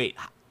 Wait.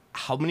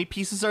 How many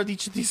pieces are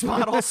each of these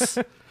models?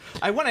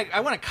 I want a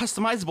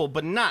customizable,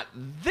 but not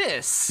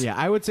this. Yeah,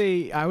 I would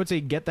say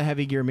get the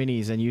Heavy Gear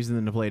minis and use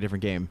them to play a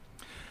different game.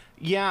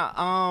 Yeah,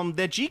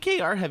 that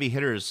GKR Heavy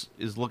Hitters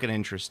is looking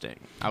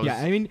interesting.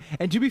 I mean,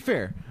 and to be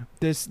fair,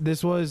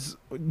 this was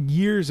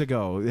years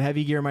ago.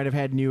 Heavy Gear might have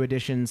had new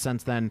editions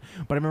since then,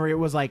 but I remember it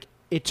was like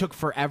it took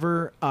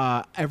forever.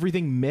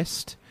 Everything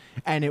missed.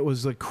 And it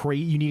was like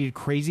you needed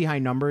crazy high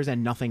numbers,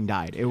 and nothing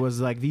died. It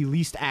was like the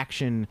least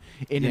action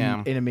in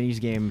a minis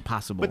game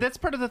possible. But that's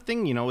part of the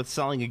thing, with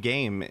selling a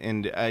game.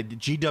 And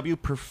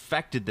GW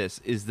perfected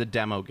this. Is the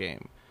demo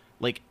game.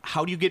 Like,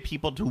 how do you get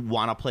people to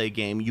want to play a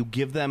game? You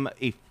give them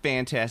a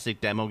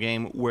fantastic demo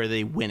game where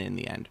they win in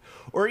the end.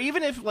 Or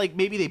even if, like,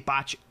 maybe they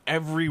botch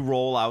every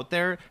roll out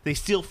there, they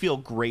still feel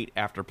great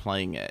after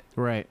playing it.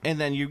 Right. And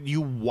then you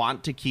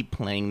want to keep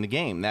playing the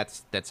game.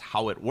 That's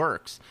how it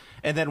works.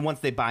 And then once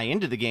they buy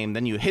into the game,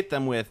 then you hit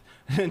them with,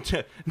 no.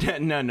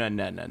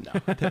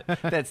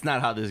 That's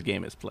not how this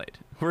game is played.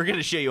 We're going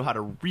to show you how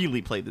to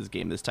really play this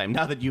game this time,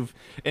 now that you've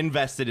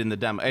invested in the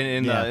demo,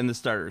 in the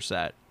starter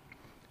set.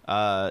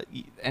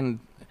 And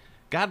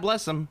God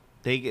bless them,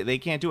 they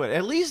can't do it.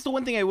 At least the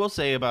one thing I will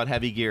say about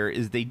Heavy Gear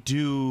is they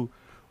do,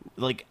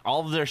 like,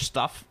 all of their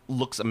stuff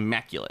looks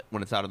immaculate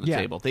when it's out on the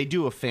table. They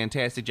do a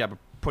fantastic job of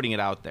putting it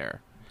out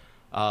there.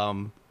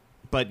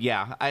 But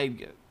yeah,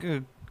 I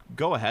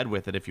go ahead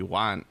with it if you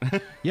want.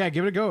 Yeah,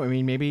 give it a go. I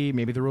mean, maybe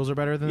the rules are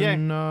better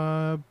than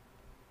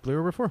Blue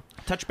River 4.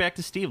 Touch back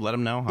to Steve. Let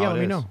him know how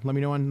it is. Let me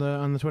know on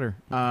the Twitter.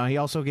 He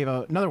also gave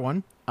out another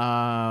one.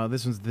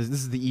 This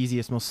is the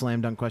easiest, most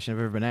slam dunk question I've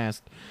ever been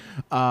asked.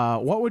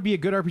 What would be a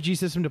good RPG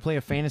system to play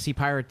a fantasy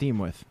pirate theme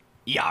with?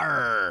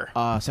 Yar.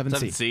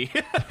 7C.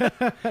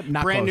 7C.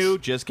 Not brand close. new,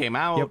 just came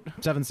out. Yep,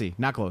 7C.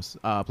 Not close.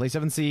 Play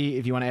 7C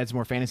if you want to add some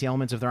more fantasy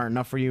elements. If there aren't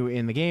enough for you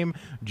in the game,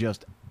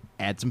 just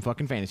add some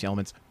fucking fantasy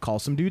elements. Call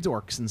some dudes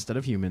orcs instead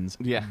of humans.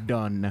 Yeah.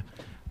 Done.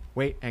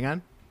 Wait, hang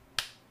on.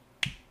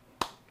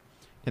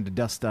 Had to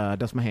dust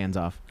my hands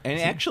off. And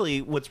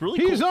actually, what's really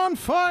cool... He's on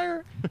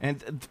fire!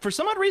 And for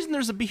some odd reason,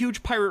 there's a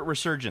huge pirate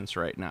resurgence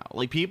right now.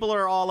 Like, people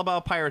are all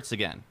about pirates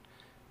again.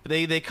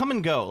 They come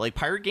and go. Like,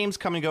 pirate games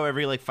come and go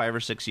every, like, 5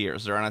 or 6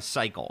 years. They're on a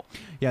cycle.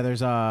 Yeah,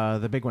 there's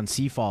the big one,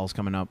 Seafall's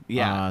coming up.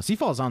 Yeah.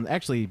 Seafall's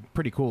actually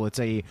pretty cool. It's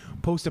a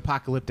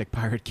post-apocalyptic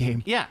pirate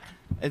game. Yeah.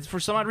 It's, for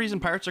some odd reason,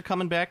 pirates are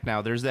coming back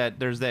now. There's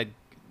that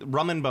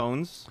Rum and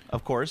Bones,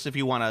 of course, if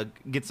you want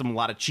to get a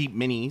lot of cheap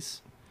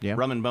minis. Yeah.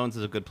 Rum and Bones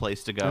is a good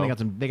place to go.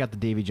 And they got the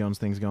Davy Jones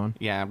things going.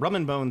 Yeah, Rum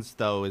and Bones,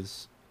 though,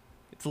 it's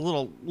a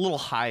little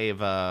high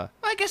of a...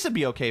 I guess it'd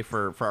be okay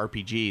for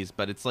RPGs,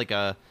 but it's like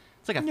a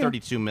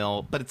 32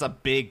 mil, but it's a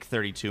big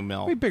 32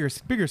 mil. I mean,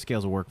 bigger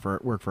scales will work for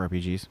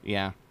RPGs.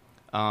 Yeah.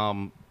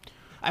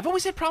 I've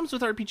always had problems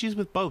with RPGs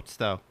with boats,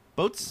 though.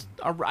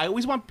 I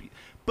always want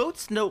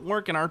boats don't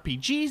work in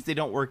RPGs. They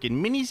don't work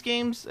in minis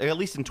games, at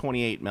least in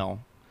 28 mil.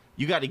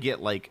 You got to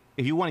get like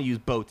if you want to use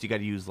boats, you got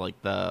to use like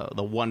the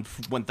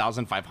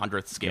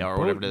 1,500th scale or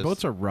whatever it is.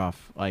 Boats are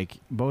rough. Like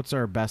boats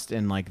are best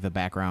in like the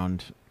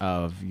background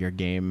of your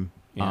game.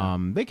 Yeah.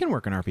 They can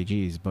work in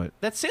RPGs, but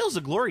That Sails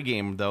of Glory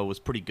game though was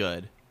pretty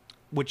good,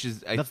 which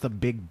is that's the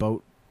big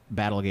boat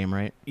battle game,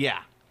 right? yeah.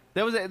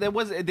 That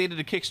was they did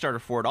a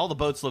Kickstarter for it. All the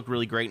boats looked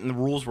really great and the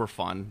rules were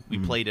fun. We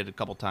played it a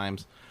couple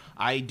times.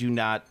 I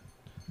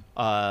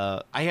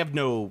have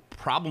no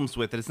problems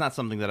with it. It's not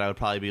something that I would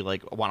probably be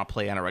like want to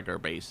play on a regular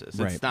basis.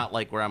 Right. It's not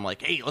like where I'm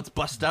like, hey, let's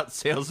bust out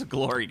Sails of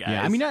Glory, guys.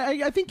 Yeah, I mean,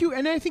 I think you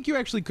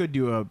actually could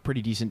do a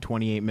pretty decent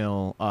 28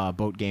 mil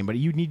boat game, but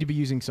you'd need to be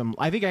using some.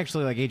 I think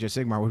actually like Age of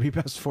Sigmar would be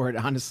best for it.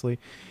 Honestly,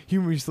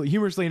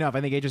 humorously enough,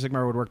 I think Age of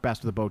Sigmar would work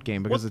best with a boat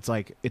game because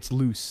it's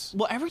loose.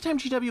 Well, every time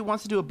GW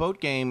wants to do a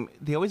boat game,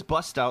 they always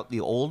bust out the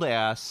old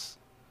ass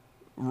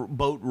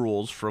boat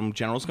rules from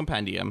General's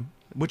Compendium,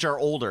 which are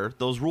older.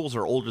 Those rules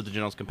are older than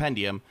General's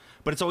Compendium,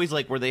 but it's always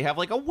like where they have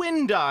like a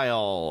wind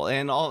dial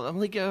and all. I'm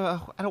like, I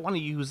don't want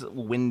to use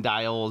wind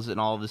dials and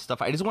all this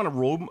stuff. I just want to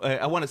row.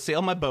 I want to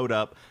sail my boat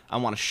up. I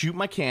want to shoot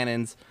my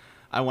cannons.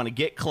 I want to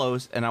get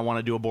close and I want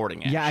to do a boarding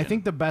action. Yeah, I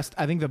think the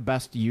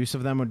best use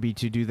of them would be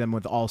to do them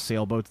with all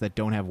sailboats that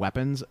don't have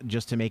weapons,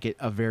 just to make it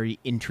a very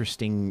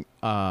interesting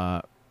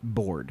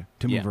board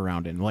to move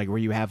around in, like where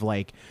you have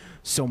like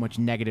so much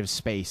negative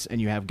space and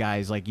you have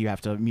guys like you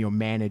have to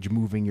manage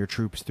moving your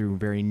troops through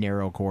very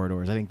narrow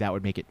corridors. I think that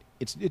would make it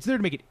it's there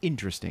to make it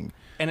interesting.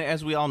 And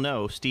as we all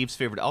know, Steve's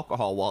favorite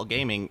alcohol while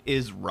gaming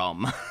is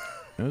rum.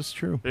 That's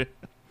true. And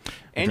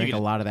I drank a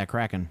lot of that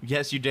Kraken.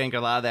 Yes, you drank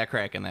a lot of that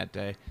Kraken that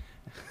day.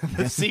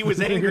 The sea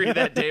was angry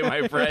that day,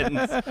 my friends.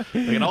 Like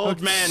an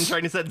old man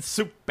trying to send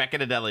soup back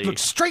in a deli. Look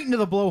straight into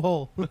the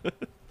blowhole.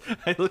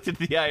 I looked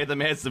into the eye of the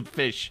massive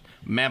fish,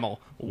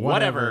 mammal,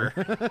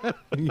 whatever.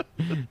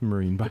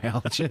 Marine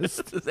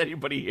biologist. Does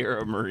anybody hear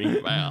a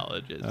marine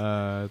biologist?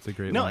 That's a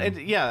great No, line.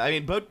 I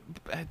mean,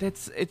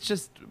 it's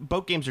just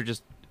boat games are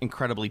just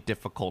incredibly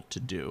difficult to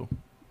do,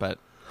 but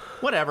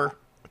whatever.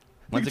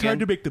 Once it's hard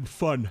to make them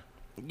fun.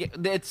 Yeah,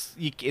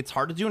 it's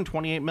hard to do in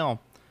 28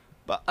 mil.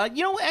 But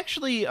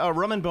actually,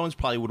 Rum and Bones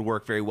probably would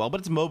work very well, but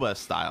it's MOBA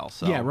style.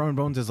 So Yeah, Rum and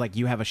Bones is like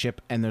you have a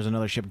ship and there's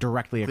another ship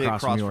directly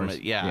across from yours.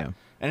 it. Yeah,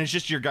 and it's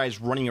just your guys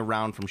running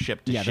around from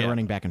ship to ship. Yeah, they're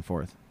running back and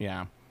forth.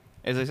 Yeah,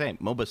 as I say,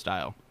 MOBA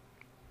style.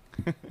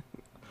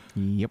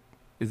 Yep.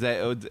 Is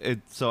that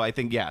so? I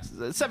think yes,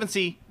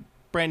 7C,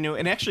 brand new,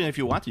 and actually, if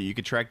you want to, you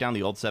could track down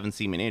the old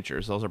 7C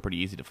miniatures. Those are pretty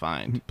easy to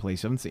find. Play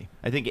 7C.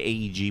 I think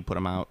AEG put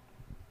them out.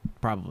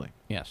 Probably.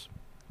 Yes.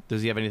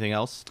 Does he have anything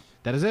else?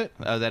 That is it.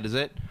 That is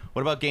it.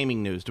 What about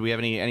gaming news? Do we have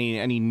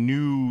any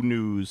new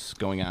news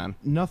going on?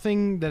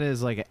 Nothing that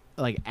is like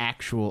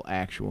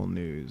actual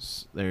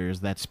news.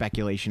 There's that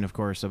speculation, of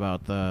course,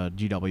 about the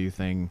GW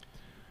thing,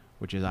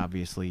 which is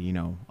obviously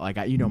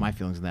my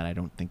feelings on that. I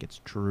don't think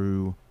it's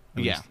true.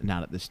 At least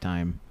not at this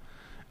time.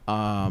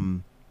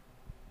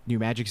 New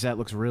Magic set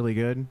looks really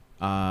good.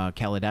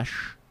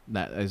 Kaladesh,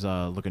 that is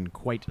looking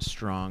quite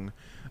strong.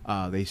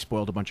 They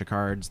spoiled a bunch of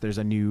cards. There's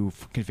a new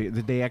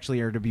they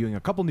actually are debuting a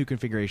couple new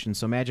configurations.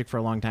 So Magic for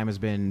a long time has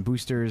been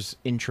boosters,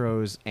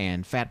 intros,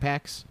 and fat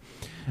packs.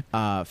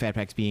 Fat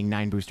packs being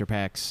 9 booster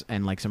packs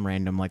and like some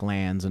random like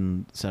lands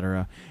and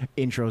etc.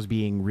 Intros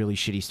being really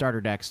shitty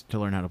starter decks to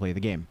learn how to play the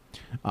game.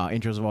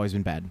 Intros have always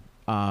been bad.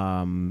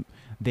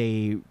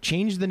 They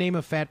changed the name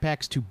of fat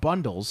packs to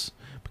bundles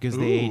because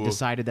they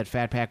decided that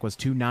fat pack was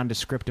too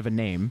nondescript of a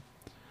name.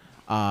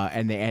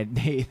 And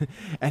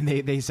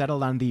they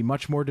settled on the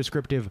much more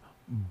descriptive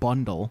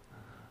bundle,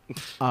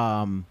 which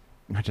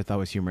I thought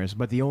was humorous.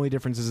 But the only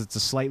difference is it's a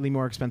slightly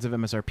more expensive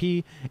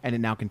MSRP, and it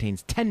now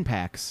contains 10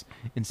 packs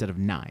instead of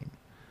 9.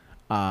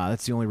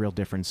 That's the only real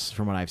difference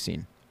from what I've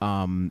seen.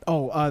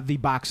 The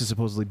box is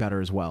supposedly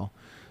better as well,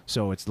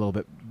 so it's a little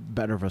bit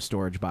better of a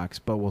storage box.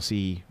 But we'll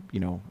see,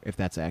 if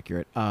that's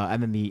accurate.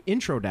 And then the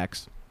intro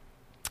decks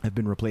have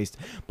been replaced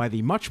by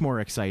the much more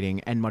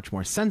exciting and much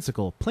more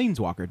sensical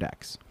Planeswalker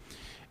decks.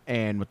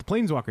 And what the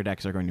Planeswalker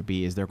decks are going to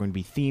be is they're going to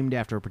be themed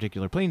after a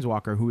particular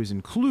Planeswalker who is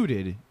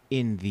included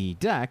in the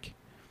deck,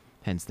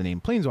 hence the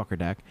name Planeswalker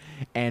deck.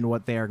 And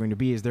what they are going to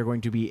be is they're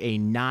going to be a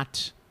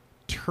not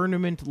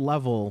tournament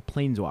level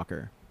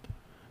Planeswalker.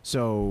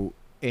 So,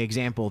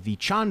 example, the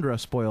Chandra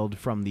spoiled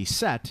from the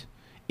set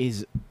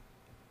is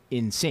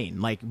insane.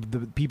 Like, the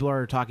people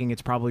are talking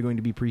it's probably going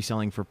to be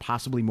pre-selling for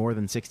possibly more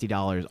than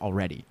 $60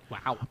 already.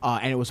 Wow.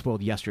 And it was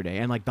spoiled yesterday.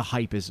 And like the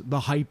hype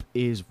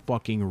is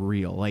fucking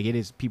real. Like it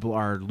is, people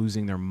are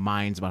losing their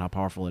minds about how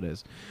powerful it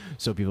is.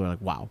 So people are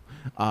like, wow.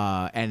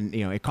 And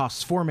it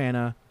costs 4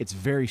 mana. It's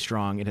very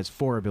strong. It has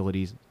 4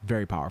 abilities.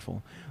 Very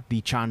powerful.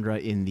 The Chandra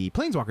in the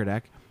Planeswalker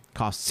deck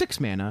costs 6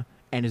 mana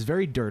and is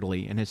very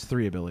dirtily and has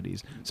 3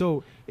 abilities.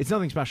 So it's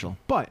nothing special,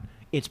 but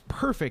it's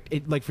perfect.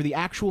 It, like, for the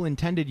actual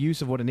intended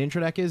use of what an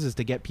intro deck is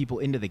to get people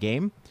into the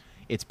game.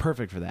 it's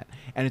perfect for that.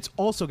 And it's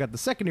also got the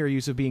secondary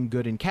use of being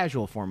good in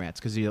casual formats,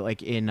 because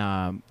like in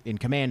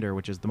Commander,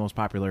 which is the most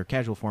popular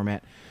casual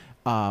format,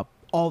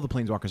 all the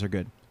Planeswalkers are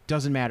good.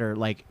 Doesn't matter,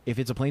 like, if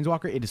it's a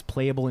Planeswalker, it is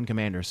playable in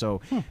Commander.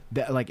 So,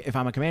 like, if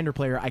I'm a Commander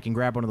player, I can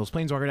grab one of those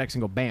Planeswalker decks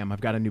and go, bam,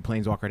 I've got a new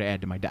Planeswalker to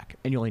add to my deck.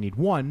 And you only need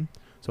one,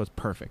 so it's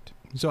perfect.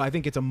 So I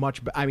think it's a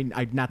much... I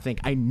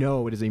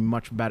know it is a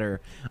much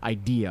better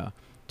idea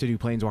to do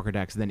Planeswalker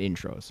decks than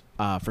intros,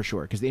 for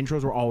sure. Because the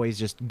intros were always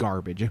just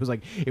garbage.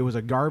 It was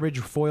a garbage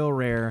foil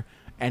rare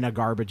and a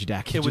garbage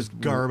deck. It was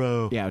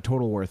garbo. Yeah,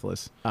 total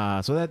worthless.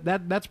 So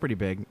that's pretty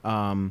big.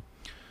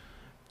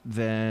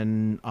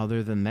 Then,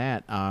 other than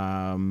that,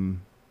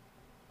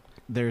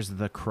 there's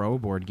the Crow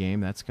board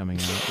game that's coming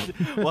out.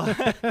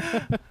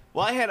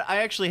 well, I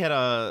actually had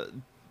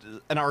an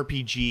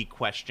RPG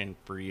question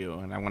for you,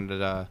 and I wanted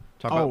to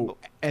talk about.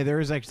 And there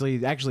is actually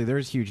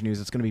there's huge news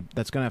that's going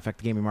to affect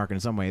the gaming market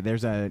in some way.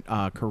 There's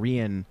a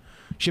Korean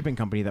shipping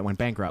company that went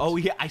bankrupt. Oh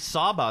yeah, I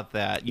saw about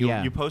that.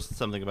 You posted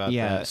something about that.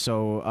 Yeah,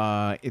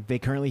 so they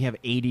currently have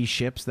 80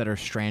 ships that are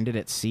stranded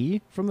at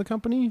sea from the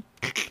company.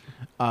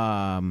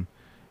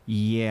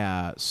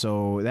 Yeah,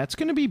 so that's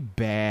going to be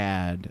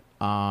bad.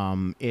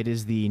 It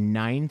is the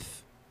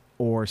 9th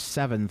or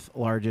 7th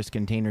largest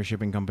container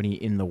shipping company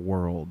in the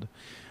world.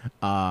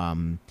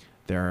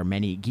 There are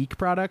many geek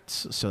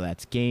products, so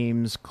that's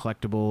games,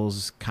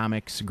 collectibles,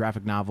 comics,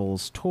 graphic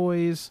novels,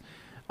 toys.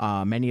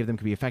 Many of them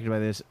could be affected by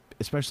this,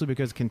 especially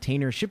because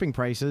container shipping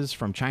prices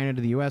from China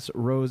to the U.S.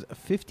 rose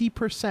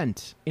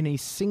 50% in a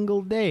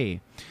single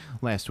day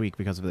last week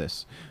because of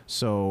this.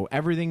 So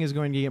everything is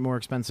going to get more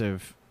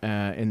expensive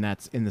in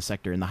the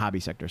sector, in the hobby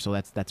sector. So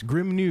that's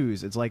grim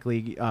news. It's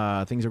likely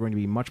things are going to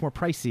be much more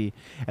pricey,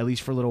 at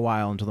least for a little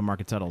while, until the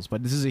market settles.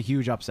 But this is a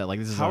huge upset. Like,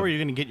 this is how are you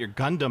going to get your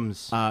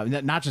Gundams?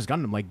 Not just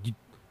Gundam. Like,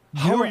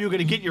 how are you going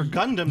to get your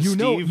Gundams,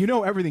 Steve? You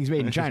know everything's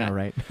made in China,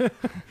 right?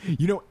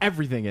 You know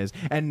everything is.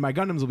 And my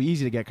Gundams will be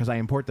easy to get because I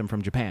import them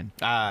from Japan.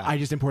 I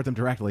just import them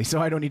directly,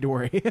 so I don't need to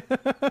worry.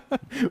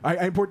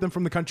 I import them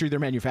from the country they're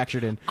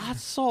manufactured in.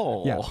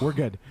 So yeah, we're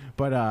good.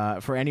 But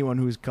for anyone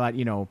who's got,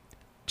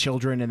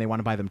 children and they want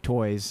to buy them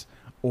toys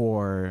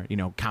or,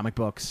 comic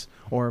books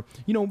or,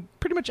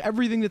 pretty much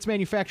everything that's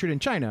manufactured in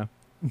China,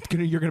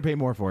 you're going to pay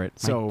more for it.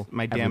 So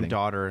my damn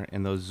daughter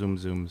and those Zoom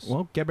Zooms.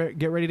 Well, get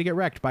ready to get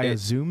wrecked by a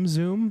Zoom.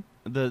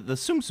 The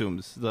Tsum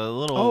Tsums, the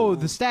little...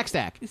 the Stack.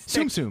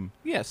 Tsum.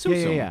 Yeah,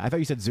 Tsum. Yeah. I thought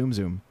you said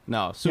Zoom.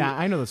 No. Yeah,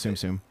 I know the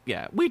Tsum.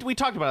 Yeah, we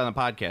talked about it on the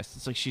podcast.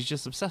 It's like she's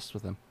just obsessed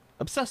with them.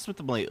 Obsessed with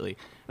them lately.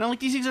 And I'm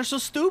like, these things are so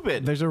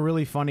stupid. There's a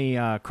really funny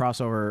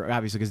crossover,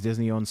 obviously, because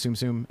Disney owns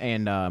Tsum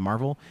and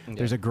Marvel. Okay.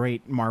 There's a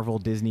great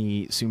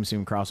Marvel-Disney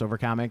Tsum crossover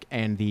comic,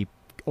 and the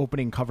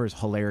opening cover is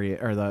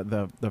hilarious, or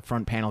the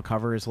front panel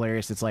cover is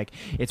hilarious. It's like,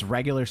 it's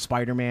regular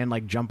Spider-Man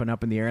like jumping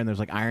up in the air, and there's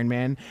like Iron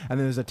Man, and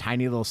then there's a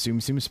tiny little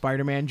Tsum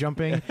Spider-Man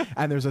jumping,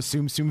 and there's a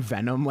Tsum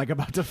Venom like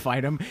about to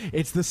fight him.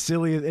 It's the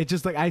silliest. It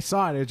just, like, I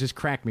saw it just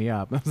cracked me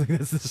up. I was like,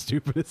 that's the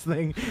stupidest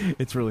thing.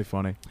 It's really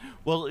funny.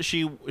 Well,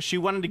 she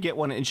wanted to get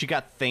one, and she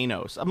got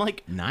Thanos. I'm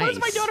like, nice. What is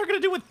my daughter gonna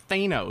do with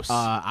Thanos?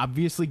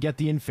 Obviously get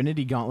the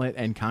Infinity Gauntlet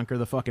and conquer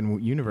the fucking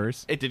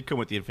universe. It did come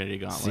with the Infinity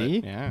Gauntlet. See?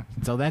 Yeah.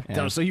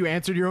 So you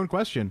answered your own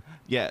question.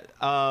 Yeah.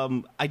 I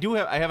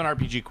have an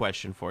RPG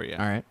question for you.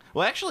 All right.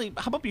 Well, actually,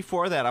 how about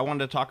before that? I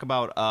wanted to talk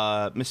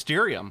about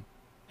Mysterium.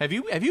 Have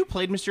you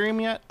played Mysterium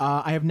yet?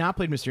 I have not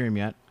played Mysterium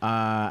yet.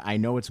 I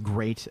know it's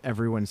great.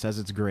 Everyone says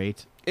it's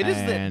great. It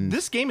is.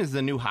 This game is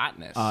the new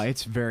hotness.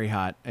 It's very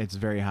hot. It's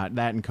very hot.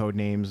 That and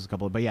Codenames, a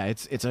couple of, but yeah,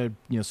 it's a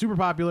super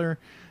popular.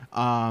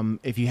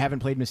 If you haven't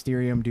played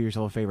Mysterium, do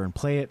yourself a favor and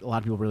play it. A lot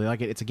of people really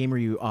like it. It's a game where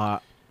you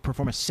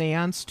perform a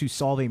seance to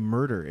solve a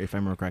murder, if I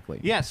remember correctly.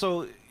 Yeah.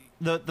 So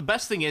the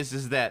best thing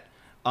is that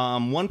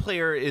one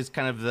player is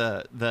kind of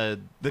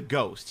the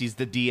ghost. He's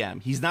the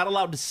DM. He's not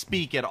allowed to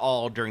speak at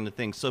all during the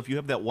thing. So if you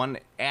have that one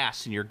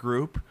ass in your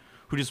group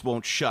who just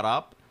won't shut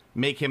up,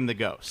 make him the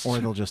ghost. Or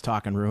they'll just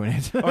talk and ruin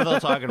it.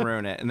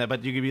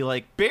 But you could be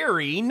like,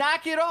 Barry,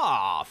 knock it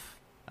off.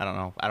 I don't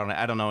know.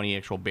 I don't know any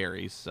actual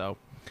Barrys. So,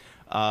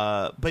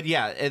 but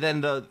yeah, and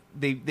then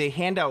they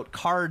hand out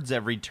cards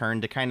every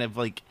turn to kind of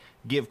like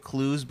give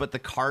clues, but the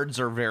cards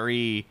are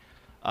very.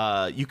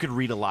 You could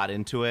read a lot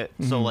into it.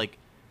 Mm-hmm. So like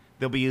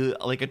there'll be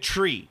like a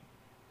tree,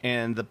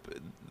 and the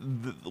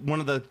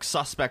one of the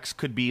suspects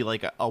could be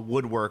like a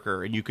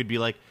woodworker, and you could be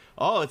like,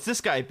 oh, it's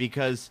this guy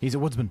because he's a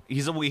woodsman.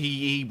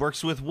 He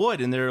works with wood,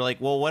 and they're like,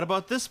 well, what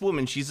about this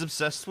woman? She's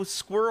obsessed with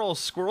squirrels.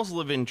 Squirrels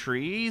live in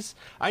trees.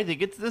 I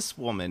think it's this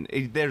woman.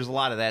 There's a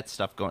lot of that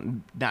stuff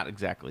going. Not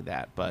exactly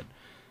that, but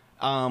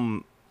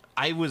I'm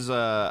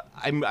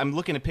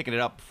looking at picking it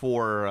up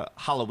for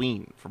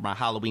Halloween, for my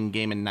Halloween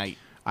game and night.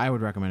 I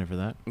would recommend it for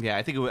that. Yeah,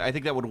 I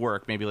think that would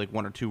work. Maybe like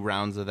 1 or 2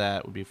 rounds of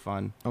that would be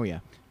fun. Oh yeah.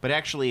 But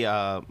actually,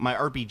 my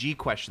RPG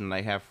question that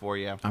I have for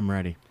you. I'm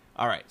ready.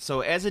 All right. So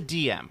as a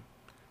DM,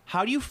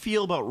 how do you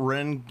feel about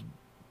running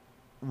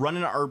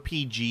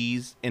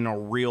RPGs in a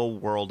real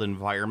world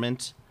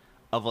environment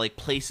of like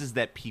places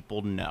that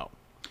people know?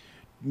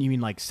 You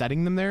mean like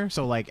setting them there?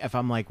 So like if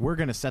I'm like, we're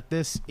gonna set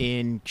this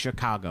in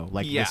Chicago,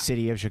 like the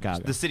city of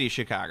Chicago. The city of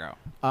Chicago.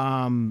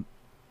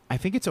 I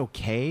think it's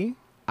okay.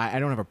 I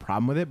don't have a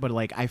problem with it, but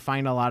like I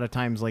find a lot of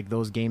times like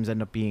those games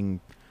end up being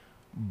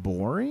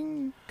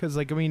boring because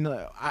like I mean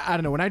I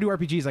don't know, when I do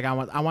RPGs like I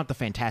want the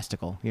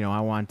fantastical, you know, I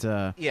want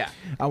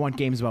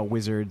games about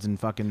wizards and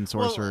fucking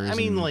sorcerers. Well, I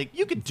mean, and like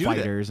you could do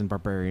fighters and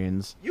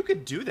barbarians. You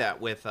could do that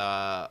with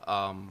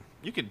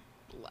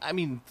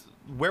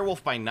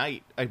Werewolf by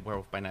Night.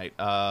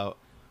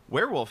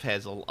 Werewolf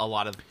has a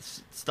lot of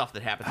stuff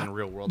that happens in the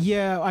real world.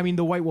 Yeah, I mean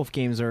the White Wolf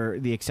games are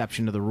the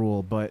exception to the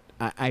rule, but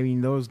I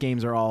mean those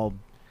games are all.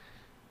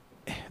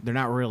 They're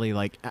not really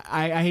like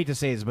I hate to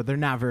say this, but they're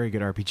not very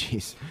good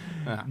RPGs.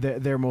 Yeah.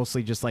 They're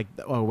mostly just like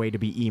a way to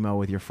be emo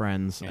with your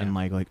friends and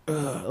like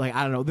ugh, like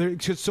I don't know.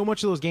 There's so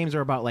much of those games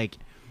are about like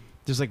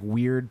just like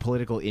weird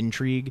political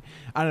intrigue.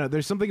 I don't know.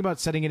 There's something about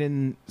setting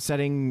any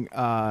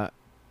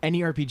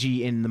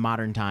RPG in the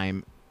modern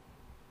time,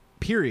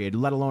 period,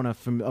 let alone a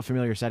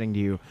familiar setting to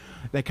you,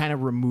 that kind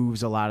of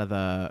removes a lot of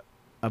the.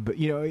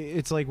 You know,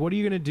 it's like, what are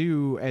you gonna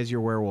do as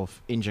your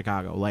werewolf in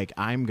Chicago? Like,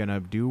 I'm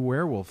gonna do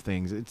werewolf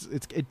things.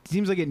 It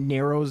seems like it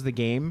narrows the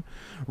game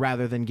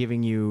rather than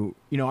giving you.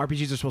 You know,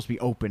 RPGs are supposed to be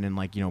open and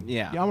like, you know,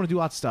 I want to do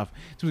lots of stuff.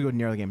 It's supposed to go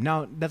narrow the game.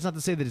 Now, that's not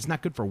to say that it's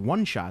not good for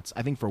one shots.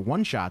 I think for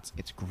one shots,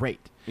 it's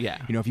great.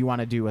 Yeah. You know, if you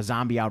want to do a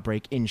zombie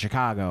outbreak in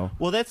Chicago.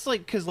 Well, that's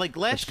like because like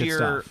last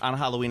year on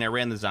Halloween, I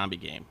ran the zombie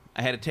game.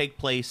 I had it take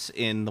place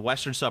in the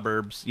western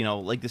suburbs. You know,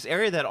 like this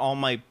area that all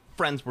my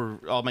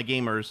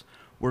gamers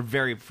were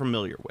very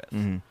familiar with.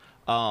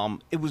 Mm-hmm.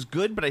 It was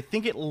good, but I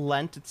think it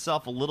lent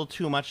itself a little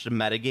too much to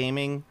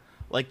metagaming.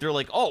 Like they're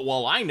like, oh,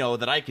 well, I know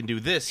that I can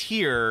do this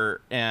here,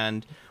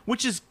 and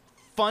which is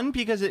fun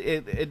because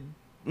it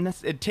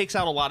takes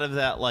out a lot of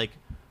that. Like,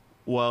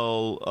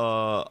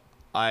 well,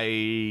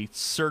 I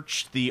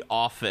searched the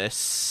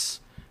office,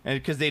 and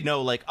because they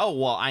know, like, oh,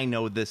 well, I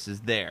know this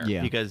is there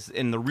because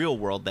in the real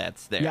world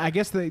that's there. Yeah, I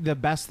guess the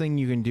best thing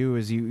you can do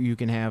is you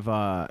can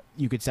have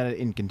you could set it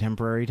in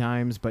contemporary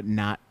times, but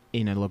not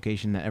in a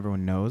location that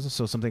everyone knows.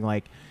 So something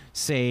like,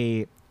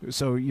 say,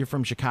 so you're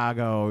from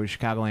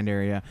Chicagoland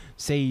area.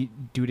 Say you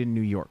do it in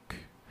New York.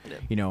 Yeah.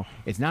 You know,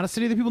 it's not a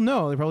city that people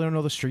know. They probably don't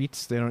know the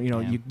streets. They don't. You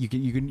know,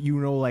 you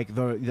know like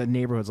the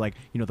neighborhoods, like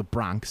you know the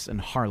Bronx and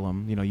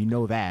Harlem. You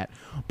know that,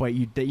 but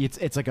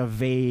it's like a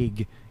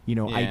vague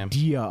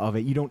idea of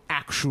it. You don't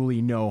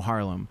actually know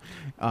Harlem.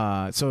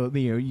 So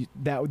you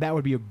know that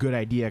would be a good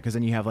idea because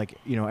then you have like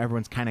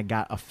everyone's kind of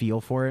got a feel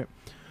for it.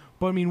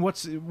 But I mean,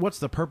 what's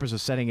the purpose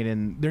of setting it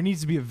in? There needs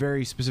to be a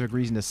very specific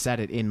reason to set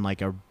it in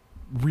like a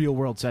real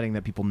world setting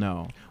that people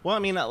know. Well, I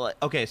mean,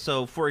 okay,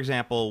 so for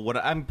example, what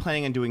I'm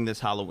planning on doing this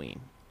Halloween,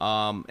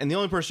 and the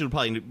only person who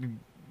probably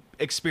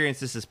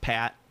experience this is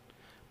Pat,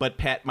 but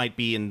Pat might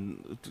be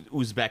in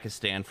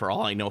Uzbekistan for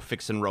all I know,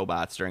 fixing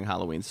robots during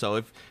Halloween. So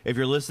if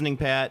you're listening,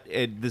 Pat,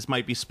 this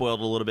might be spoiled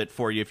a little bit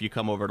for you if you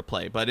come over to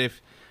play. But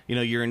if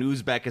you're in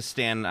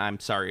Uzbekistan, I'm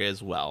sorry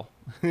as well,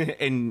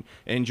 and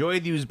enjoy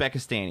the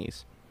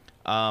Uzbekistanis.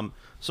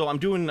 So I'm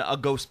doing a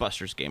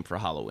Ghostbusters game for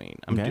Halloween.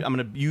 I'm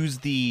gonna use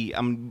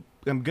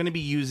I'm gonna be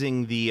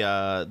using the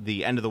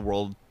End of the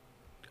World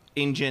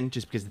engine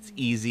just because it's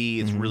easy.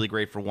 It's really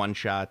great for one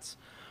shots.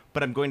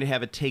 But I'm going to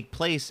have it take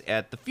place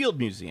at the Field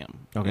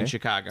Museum in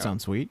Chicago.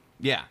 Sounds sweet.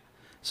 Yeah.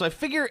 So I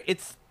figure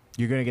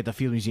you're gonna get the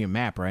Field Museum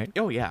map, right?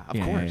 Oh yeah, of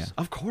course. Yeah.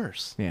 Of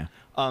course. Yeah.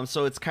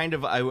 So it's kind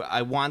of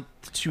I want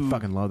to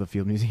fucking love the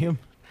Field Museum.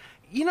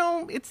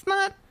 It's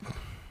not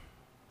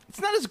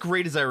as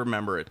great as I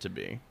remember it to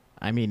be.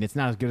 I mean, it's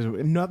not as good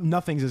as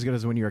nothing's as good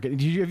as when you were a kid.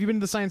 Have you been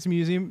to the Science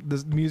Museum,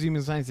 the Museum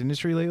of Science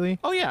Industry lately?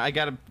 Oh yeah, I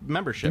got a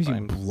membership. The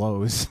museum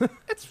blows.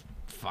 It's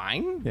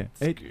fine.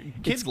 Yeah.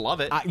 Kids love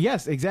it.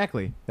 Yes,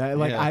 exactly.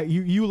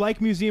 You like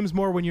museums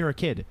more when you're a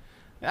kid.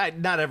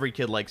 Not every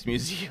kid likes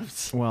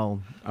museums.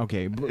 Well,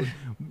 okay.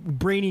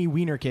 Brainy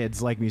wiener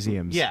kids like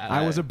museums. Yeah.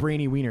 I was a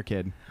brainy wiener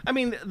kid. I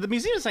mean, the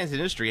Museum of Science and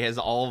Industry has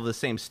all of the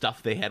same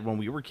stuff they had when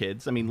we were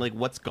kids. I mean, like,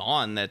 what's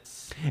gone?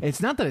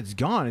 It's not that it's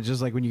gone. It's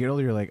just like when you get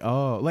older, you're like,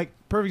 oh. Like,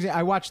 perfect example,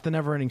 I watched The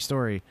Neverending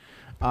Story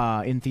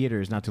in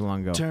theaters not too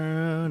long ago.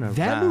 Turn around.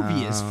 That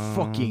movie is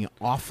fucking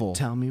awful.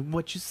 Tell me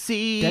what you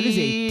see. That is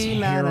a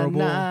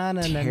terrible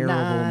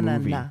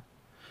movie.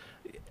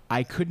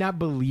 I could not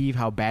believe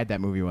how bad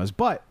that movie was,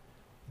 but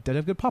it did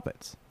have good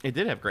puppets. It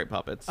did have great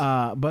puppets.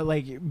 But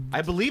like,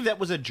 I believe that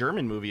was a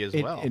German movie as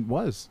well. It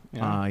was.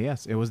 Yeah.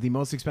 Yes, it was the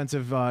most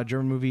expensive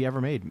German movie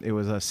ever made. It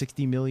was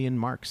 60 million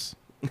marks.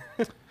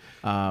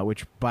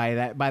 Which by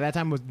that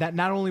time was that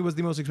not only was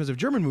the most expensive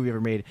German movie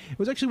ever made, it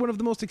was actually one of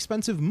the most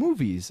expensive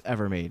movies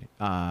ever made.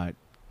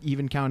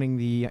 Even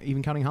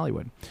counting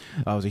Hollywood.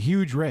 It was a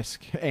huge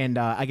risk, and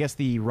I guess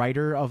the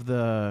writer of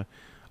the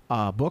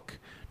book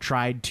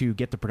tried to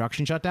get the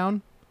production shut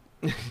down.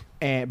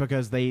 And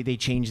because they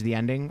changed the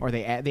ending, or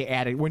they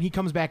added when he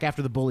comes back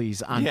after the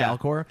bullies on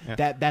Falcor.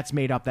 Yeah. That's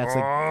made up. That's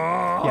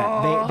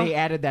like they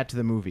added that to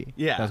the movie.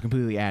 Yeah, that was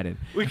completely added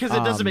because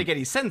it doesn't make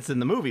any sense in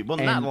the movie. Well,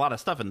 not a lot of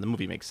stuff in the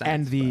movie makes sense.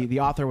 And the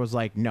author was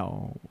like,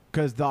 no,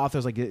 because the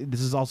author's like,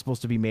 this is all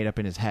supposed to be made up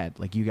in his head.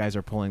 Like, you guys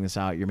are pulling this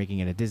out. You're making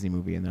it a Disney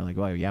movie, and they're like,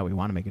 well, yeah, we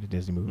want to make it a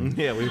Disney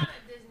movie. Yeah, we.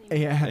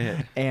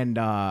 Yeah, and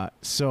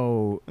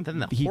so And then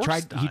the he horse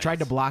tried to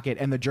dies. block it,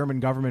 and the German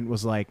government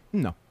was like,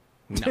 no.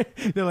 No.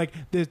 They're like,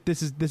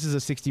 this is a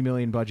 $60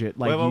 million budget.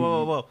 Like,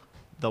 Whoa.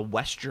 The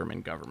West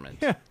German government.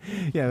 Yeah,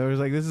 there was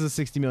like, this is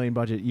a $60 million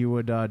budget. You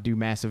would do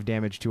massive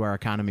damage to our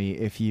economy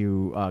if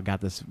you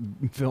got this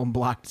film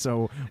blocked.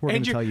 So we're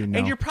going to tell you no.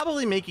 And you're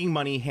probably making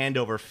money hand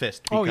over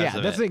fist. Because oh yeah,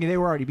 of that's the it.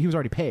 thing. He was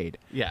already paid.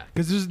 Yeah.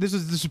 Because this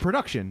is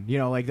production. You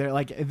know, like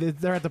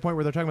they're at the point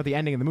where they're talking about the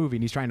ending of the movie,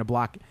 and he's trying to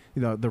block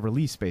the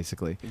release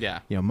basically. Yeah.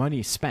 You know,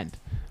 money spent.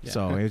 Yeah.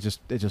 So it's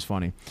just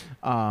funny.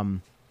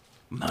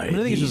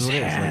 These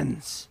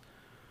hands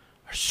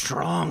are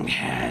strong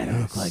hands.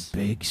 They look like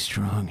big,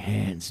 strong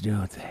hands,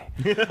 don't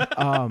they?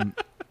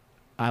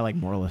 I like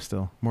Morla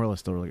still. Morla's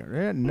still really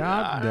good.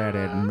 Not that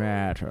it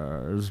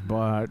matters,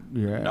 but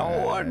yes.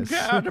 No one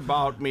cared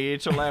about me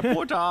till I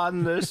put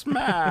on this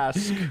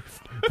mask.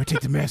 If I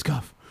take the mask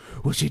off,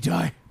 will she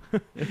die?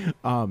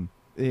 So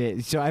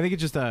I think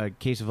it's just a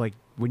case of like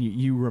when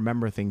you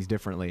remember things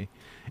differently.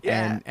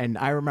 Yeah. And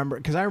I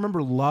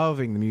remember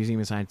loving the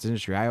Museum of Science and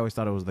Industry. I always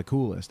thought it was the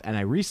coolest. And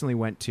I recently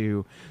went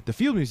to the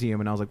Field Museum,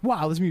 and I was like,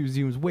 wow, this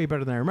museum is way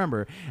better than I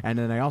remember. And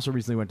then I also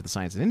recently went to the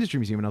Science and Industry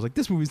Museum, and I was like,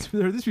 this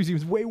museum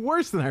is way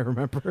worse than I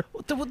remember.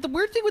 The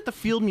weird thing with the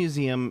Field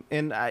Museum,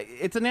 and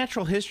it's a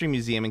natural history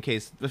museum. In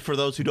case for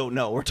those who don't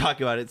know, we're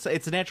talking about it.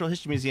 It's a natural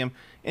history museum,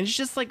 and it's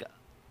just like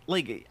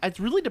it's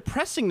really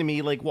depressing to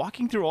me, like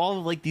walking through all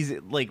of like these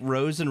like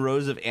rows and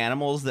rows of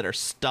animals that are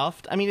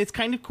stuffed. I mean, it's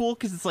kind of cool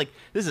because it's like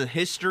this is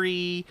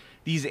history.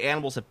 These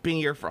animals have been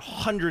here for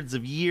hundreds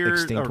of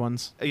years. Extinct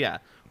ones. Yeah,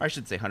 or I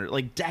should say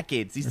like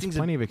decades. These There's things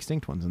plenty of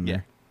extinct ones in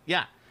there.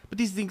 Yeah, but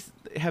these things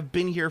have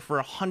been here for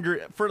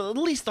at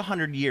least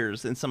 100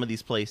 years in some of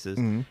these places,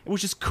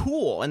 which is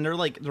cool. And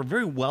they're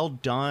very well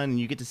done.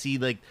 You get to see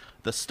like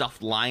the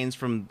stuffed lions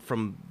from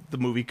the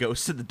movie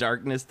Ghosts of the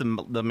Darkness, the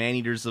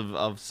man-eaters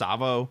of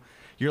Savo.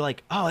 You're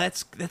like, oh,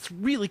 that's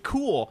really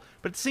cool.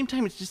 But at the same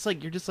time, it's just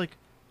like you're just like,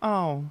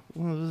 oh,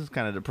 well, this is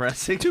kind of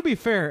depressing. To be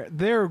fair,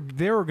 they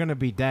were going to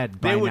be dead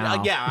by They would,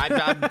 now.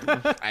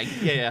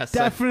 yeah, so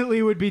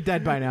Definitely would be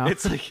dead by now.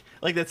 it's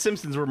like that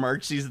Simpsons where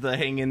Marge sees the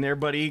hang in there,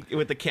 buddy,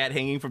 with the cat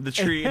hanging from the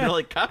tree, and they're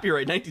like,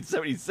 copyright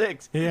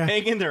 1976. Yeah.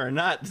 Hang in there or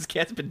not, this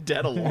cat's been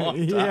dead a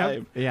long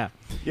time. Yeah.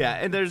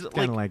 And there's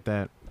Kind of like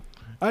that.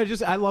 I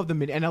love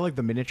and I like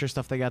the miniature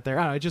stuff they got there.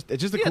 I don't know,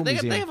 it's just a cool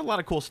museum. they have a lot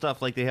of cool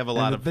stuff. Like they have a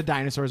lot of the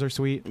dinosaurs are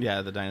sweet.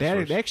 yeah, the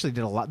dinosaurs. They actually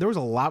did a lot. There was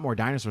a lot more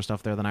dinosaur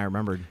stuff there than I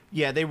remembered.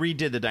 Yeah, they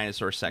redid the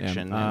dinosaur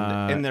section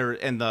and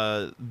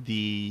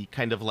the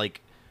kind of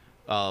like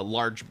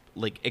large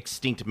like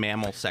extinct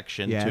mammal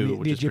section too.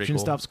 The Egyptian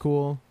cool. stuff's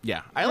cool.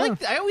 Yeah, I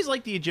always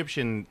like the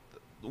Egyptian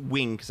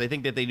wing because I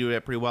think that they do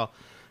that pretty well.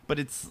 But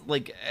it's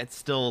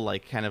still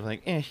like kind of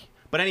like eh.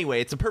 But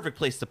anyway, it's a perfect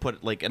place to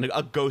put like a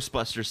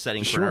Ghostbusters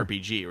setting for an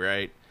RPG,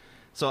 right?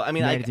 So I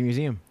mean, Night at the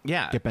museum.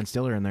 Yeah, Get Ben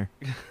Stiller in there.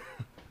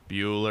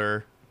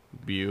 Bueller.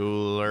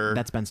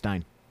 That's Ben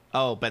Stein.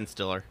 Oh, Ben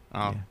Stiller.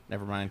 Oh, Yeah.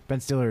 never mind. Ben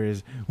Stiller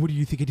is. What do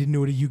you think? I didn't know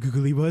what a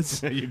ukulele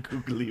was. You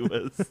googly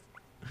was.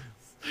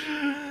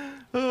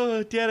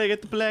 Oh, Dad, I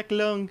got the black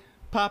lung.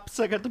 Pops,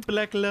 I got the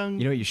black lung.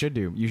 You know what you should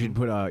do? You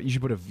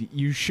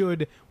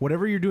should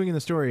whatever you're doing in the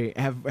story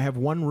have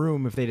one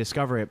room if they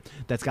discover it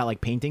that's got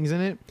like paintings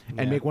in it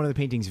and make one of the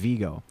paintings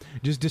Vigo.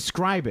 Just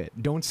describe it.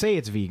 Don't say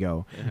it's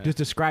Vigo. Just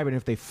describe it. And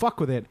if they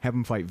fuck with it, have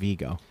them fight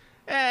Vigo.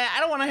 I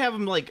don't want to have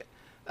him like.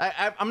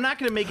 I'm not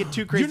going to make it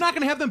too crazy. You're not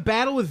going to have them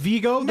battle with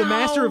Vigo, the No.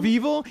 master of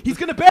evil. He's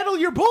going to battle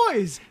your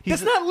boys.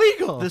 That's not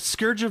legal. The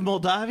Scourge of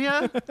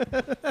Moldavia.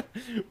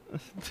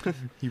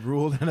 He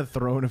ruled on a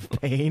throne of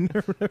pain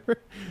or whatever.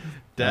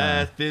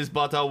 Death is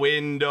but a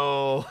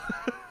window.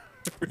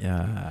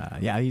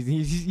 Yeah.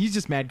 He's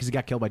just mad because he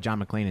got killed by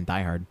John McClane in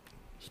Die Hard.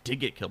 He did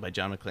get killed by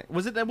John McClane.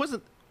 Was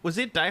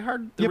it Die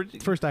Hard?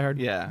 Yep, first Die Hard.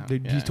 Yeah,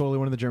 He's totally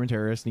one of the German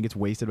terrorists, and he gets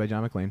wasted by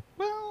John McClane.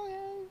 Well, yeah,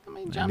 I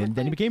mean, John And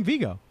then he became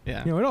Vigo.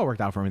 Yeah. You know, it all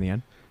worked out for him in the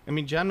end. I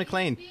mean, John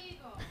McClane.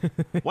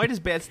 Why does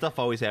bad stuff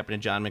always happen to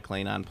John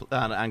McClane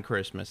on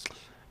Christmas?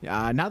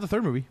 Not the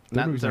third movie.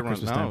 Not movie's the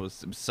Christmas no, time. it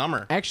was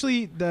summer.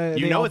 Actually,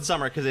 It's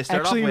summer because they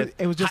start off with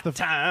it was just hot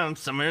time,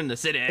 summer in the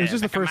city. It was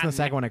just the first and the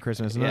second one at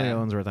Christmas. None of the other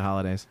ones were at the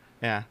holidays.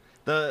 Yeah.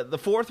 The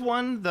fourth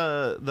one,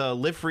 the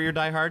Live Free or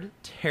Die Hard,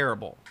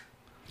 terrible.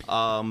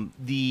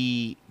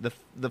 The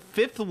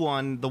fifth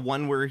one, the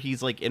one where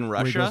he's like in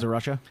Russia. Where he goes to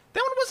Russia. That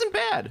one wasn't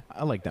bad.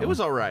 I like that. It was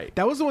all right.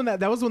 That was the one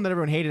that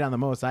everyone hated on the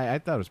most. I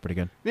thought it was pretty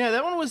good. Yeah,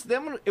 that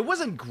one. It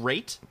wasn't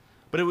great,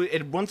 but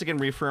it once again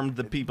reaffirmed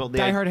the people.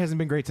 Die Hard hasn't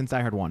been great since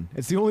Die Hard 1.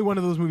 It's the only one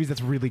of those movies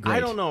that's really great. I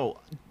don't know.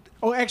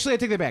 Oh, actually, I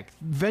take that back.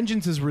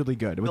 Vengeance is really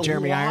good with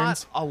Jeremy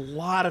Irons. A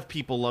lot of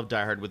people love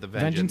Die Hard with a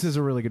Vengeance. Vengeance is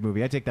a really good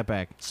movie. I take that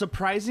back.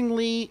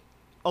 Surprisingly,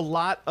 a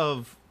lot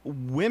of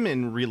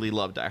women really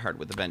love Die Hard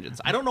with a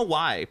Vengeance. I don't know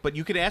why, but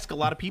you could ask a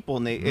lot of people,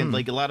 and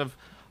like a lot of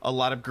a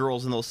lot of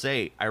girls and they'll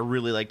say, I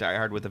really like Die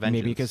Hard with a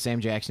Vengeance. Maybe because Sam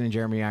Jackson and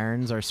Jeremy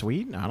Irons are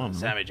sweet. I don't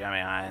know. Jeremy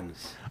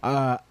Irons.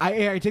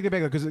 I take that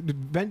back because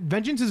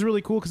Vengeance is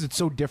really cool because it's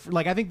so different.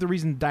 Like I think the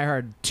reason Die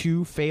Hard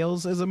 2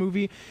 fails as a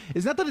movie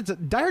is not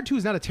that Die Hard 2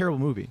 is not a terrible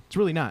movie. It's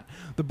really not.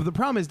 The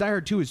problem is Die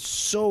Hard 2 is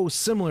so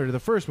similar to the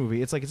first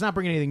movie. It's like it's not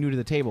bringing anything new to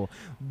the table.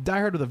 Die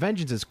Hard with a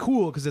Vengeance is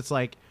cool because it's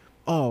like,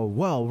 oh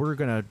well, we're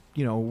gonna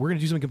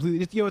do something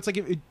completely. It's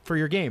like for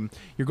your game,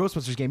 your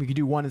Ghostbusters game, you could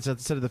do one instead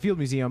of the Field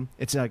Museum.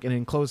 It's like an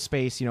enclosed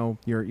space.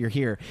 You're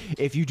here.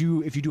 If you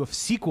do a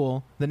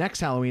sequel the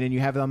next Halloween and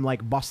you have them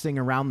like busting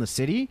around the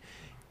city,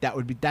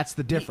 that's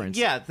the difference.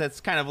 Yeah,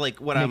 that's kind of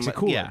like what Makes it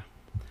cooler. Yeah,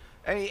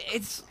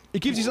 it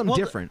gives you something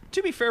different.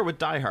 To be fair with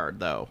Die Hard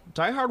though,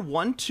 Die Hard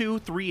 1, 2,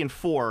 3, and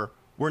 4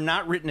 were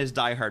not written as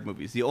Die Hard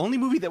movies. The only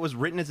movie that was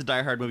written as a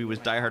Die Hard movie was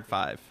Die Hard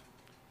 5.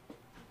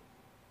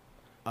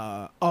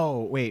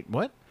 Oh wait,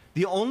 what?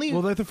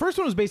 The first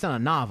one was based on a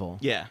novel.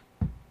 Yeah.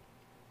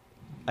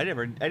 I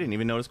didn't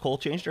even notice Cole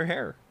changed her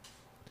hair.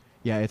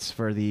 Yeah, it's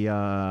for the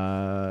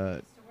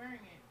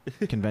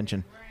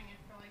convention. Wearing it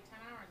for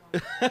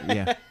like 10 hours.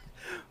 Yeah.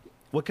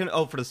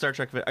 For the Star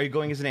Trek? Are you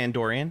going as an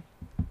Andorian?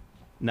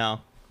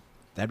 No.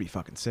 That'd be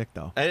fucking sick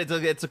though.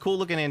 It's a cool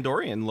looking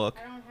Andorian look.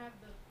 I don't have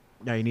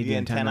the. Yeah, you need the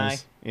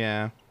antennas.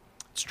 Yeah,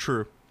 it's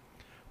true.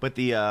 But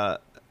Die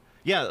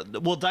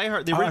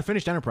Hard. I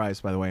finished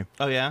Enterprise, by the way.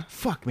 Oh yeah.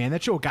 Fuck, man,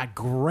 that show got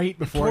great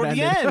before Toward it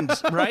the ended.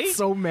 end, right?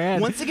 So mad.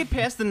 Once they get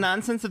past the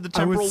nonsense of the I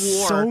temporal was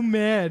war, so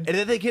mad. and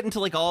then they get into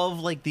like all of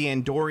like the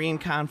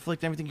Andorian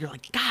conflict and everything. You're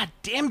like, God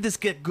damn, this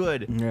get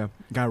good. Yeah,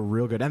 got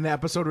real good. And the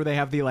episode where they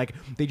have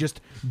they just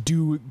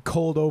do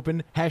cold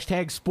open.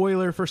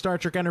 #spoiler for Star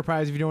Trek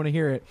Enterprise if you don't want to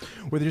hear it.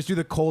 Where they just do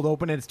the cold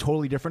open and it's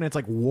totally different. It's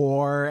like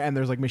war and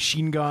there's like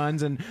machine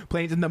guns and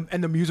planes and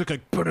the music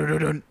like.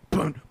 And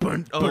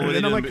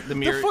I'm like,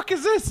 the fuck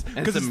is this?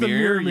 Because it's the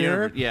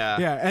mirror. Yeah.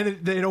 Yeah,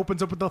 and it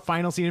opens up with the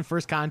final scene in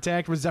First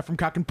Contact where Zefram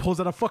Cochrane pulls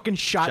out a fucking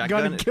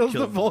shotgun and kills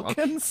the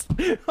Vulcans.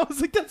 I was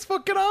like, that's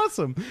fucking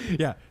awesome.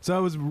 Yeah, so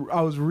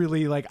I was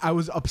really like, I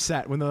was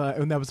upset when the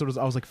episode was,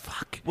 I was like,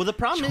 fuck. Well, the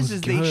problem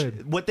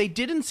is what they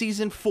did in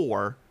season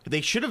 4,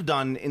 they should have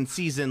done in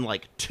season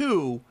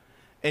 2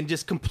 and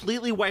just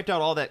completely wiped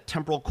out all that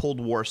temporal Cold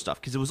War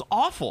stuff because it was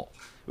awful.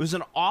 It was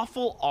an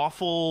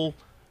awful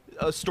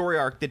story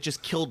arc that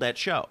just killed that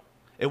show.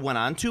 It went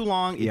on too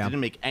long. It didn't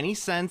make any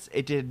sense.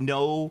 It did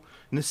no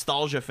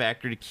nostalgia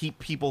factor to keep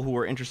people who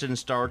were interested in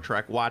Star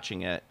Trek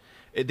watching it.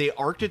 They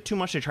arced it too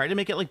much. They tried to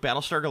make it like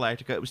Battlestar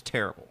Galactica. It was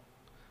terrible.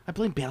 I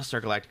blame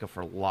Battlestar Galactica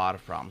for a lot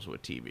of problems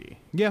with TV.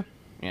 Yeah.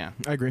 Yeah.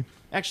 I agree.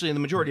 Actually, the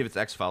majority of it's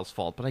X-Files'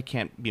 fault, but I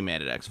can't be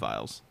mad at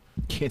X-Files.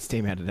 Can't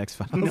stay mad at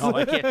X-Files. No,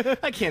 I can't.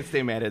 I can't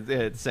stay mad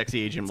at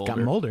Sexy Agent Mulder.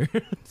 Scott Mulder.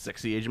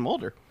 Sexy Agent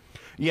Mulder.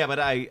 Yeah,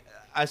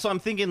 but so I'm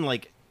thinking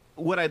like,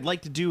 what I'd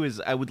like to do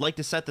is I would like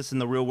to set this in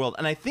the real world,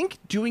 and I think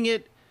doing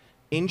it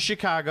in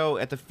Chicago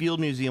at the Field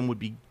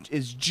Museum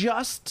is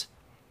just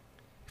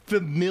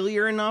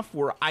familiar enough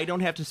where I don't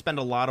have to spend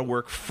a lot of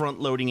work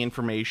front loading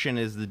information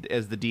as the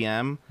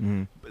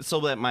DM, so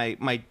that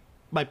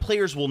my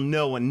players will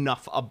know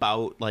enough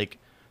about like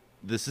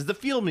this is the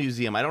Field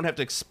Museum. I don't have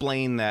to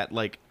explain that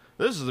like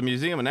this is a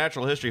museum of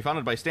natural history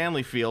founded by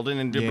Stanley Field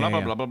and blah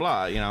blah blah blah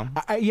blah. You know.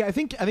 I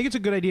think it's a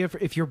good idea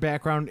if your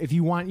background, if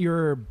you want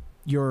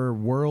your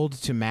world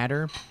to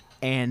matter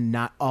and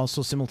not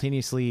also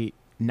simultaneously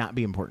not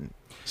be important.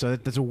 So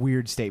that's a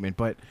weird statement,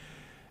 but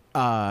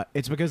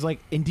it's because like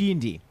in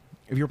D&D,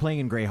 if you're playing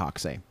in Greyhawk,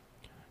 say,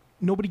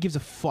 nobody gives a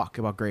fuck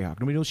about Greyhawk.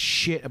 Nobody knows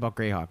shit about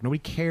Greyhawk. Nobody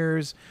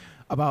cares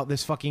about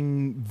this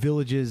fucking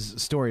village's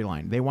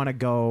storyline. They want to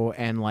go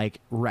and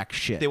like wreck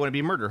shit. They want to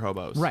be murder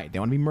hobos. Right. They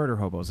want to be murder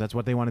hobos. That's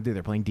what they want to do.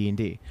 They're playing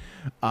D&D.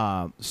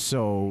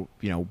 So,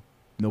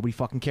 nobody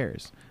fucking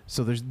cares.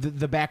 So there's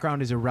the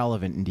background is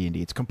irrelevant in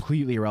D&D. It's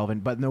completely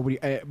irrelevant. But nobody.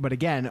 But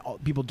again,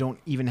 people don't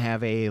even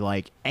have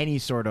any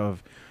sort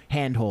of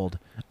handhold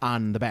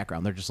on the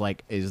background. They're just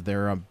like, is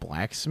there a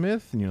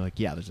blacksmith? And you're like,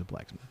 yeah, there's a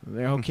blacksmith.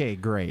 They're, okay,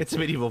 great. It's a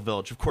medieval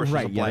village, of course.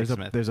 Right. There's a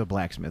blacksmith. There's a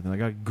blacksmith. And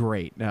like,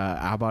 great.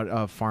 How about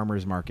a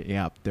farmer's market?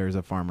 Yeah, there's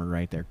a farmer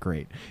right there.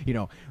 Great.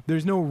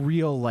 There's no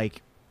real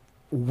like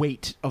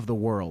weight of the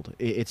world.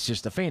 It's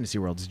just a fantasy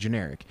world. It's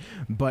generic.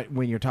 But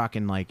when you're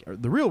talking like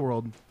the real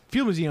world.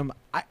 Field Museum,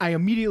 I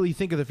immediately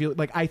think of the field.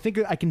 Like I think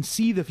I can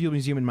see the Field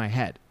Museum in my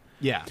head.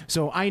 Yeah.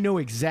 So I know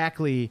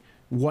exactly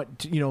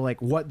what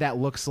what that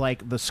looks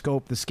like, the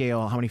scope, the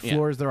scale, how many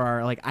floors there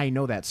are. Like I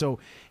know that. So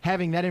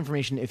having that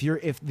information, if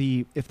you're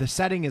making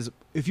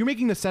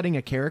the setting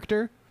a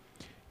character,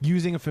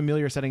 using a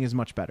familiar setting is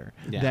much better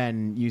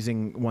than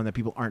using one that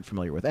people aren't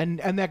familiar with.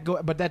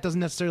 But that doesn't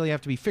necessarily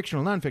have to be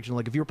fictional, non-fictional.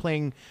 Like if you're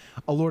playing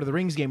a Lord of the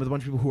Rings game with a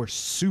bunch of people who are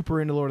super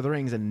into Lord of the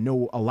Rings and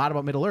know a lot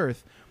about Middle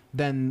Earth,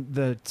 then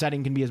the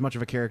setting can be as much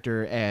of a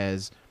character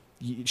as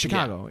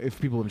Chicago, if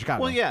people live in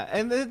Chicago. Well, yeah,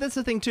 and that's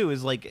the thing too.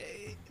 Is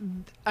like,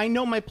 I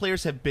know my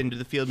players have been to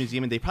the Field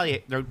Museum, and they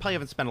probably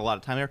haven't spent a lot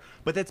of time there.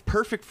 But that's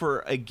perfect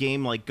for a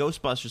game like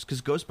Ghostbusters,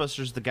 because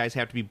Ghostbusters, the guys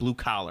have to be blue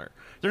collar.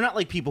 They're not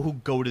like people who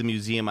go to the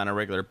museum on a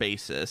regular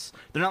basis.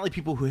 They're not like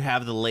people who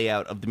have the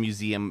layout of the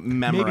museum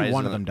memorized. Maybe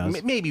one of them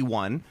does. Maybe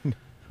one.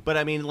 But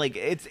I mean, like,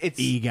 it's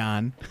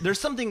Egon. There's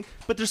something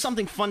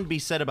fun to be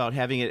said about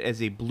having it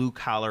as a blue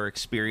collar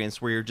experience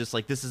where you're just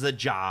like, this is a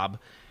job.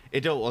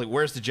 It don't like,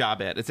 where's the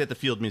job at? It's at the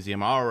Field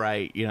Museum. All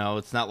right,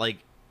 it's not like,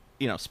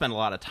 spend a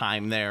lot of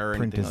time there. Or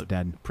Print anything. is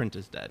dead. Print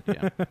is dead.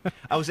 Yeah.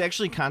 I was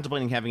actually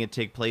contemplating having it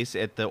take place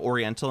at the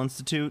Oriental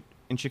Institute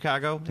in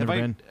Chicago. Never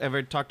been. Have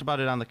I talked about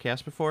it on the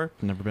cast before?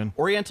 Never been.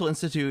 Oriental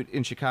Institute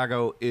in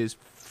Chicago is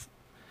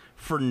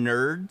for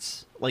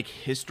nerds, like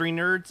history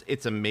nerds.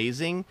 It's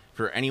amazing.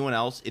 For anyone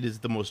else, it is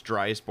the most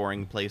driest,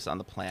 boring place on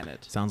the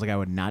planet. Sounds like I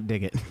would not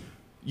dig it.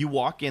 You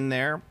walk in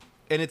there,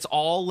 and it's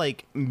all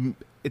like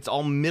it's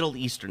all Middle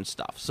Eastern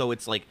stuff. So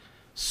it's like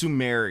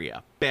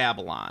Sumeria,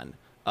 Babylon,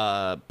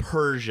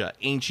 Persia,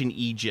 ancient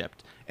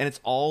Egypt, and it's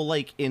all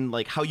like in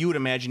like how you would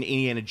imagine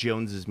Indiana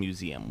Jones's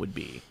museum would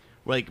be,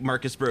 like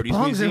Marcus Brody's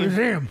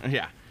museum.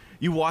 Yeah.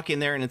 You walk in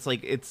there and it's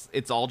like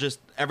it's all just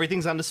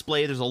everything's on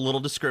display. There's a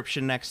little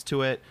description next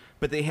to it,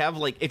 but they have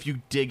like, if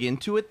you dig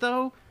into it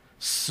though,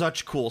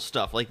 such cool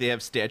stuff. Like they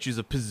have statues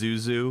of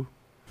Pazuzu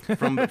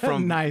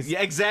from nice.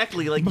 Yeah,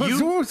 exactly. Like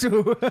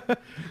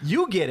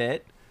you get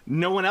it.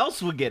 No one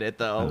else would get it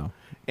though. Oh.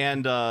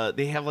 And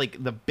they have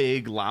like the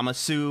big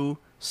Lamassu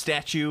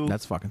statue.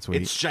 That's fucking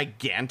sweet. It's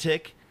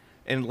gigantic.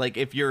 And like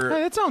if you're,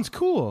 hey, that sounds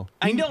cool.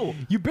 I know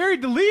you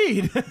buried the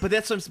lead,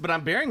 but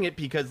I'm bearing it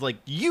because like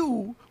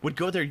you would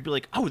go there, you'd be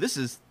like, oh, this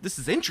is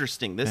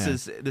interesting. This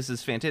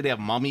is fantastic. They have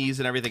mummies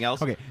and everything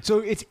else. Okay, so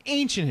it's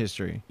ancient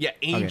history. Yeah,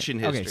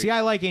 ancient history. Okay, see,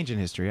 I like ancient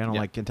history. I don't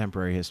like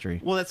contemporary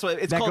history. Well, that's what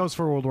it's that called. Goes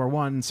for World War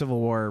I, Civil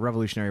War,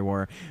 Revolutionary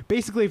War.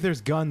 Basically, if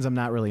there's guns, I'm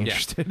not really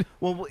interested.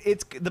 Well,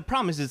 the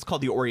problem is it's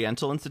called the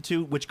Oriental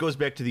Institute, which goes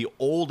back to the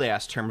old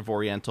ass term of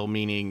Oriental,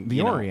 meaning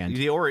the Orient.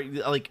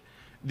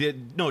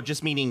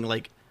 Just meaning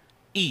like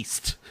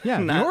East.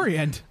 Yeah, the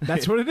Orient.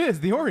 That's what it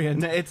is. The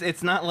Orient.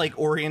 It's not like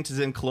Orient is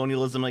in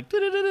colonialism. Like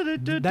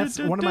that's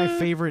one of my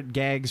favorite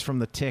gags from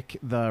The Tick,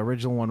 the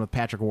original one with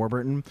Patrick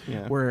Warburton,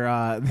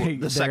 where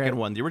the second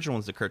one. The original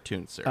one's the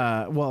cartoon, sir.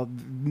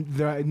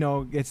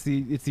 It's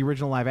the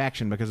original live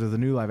action because of the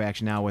new live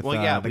action now with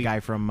the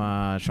guy from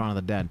Shaun of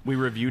the Dead. We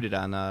reviewed it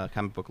on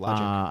Comic Book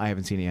Logic. I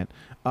haven't seen it yet.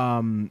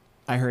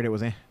 I heard it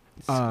was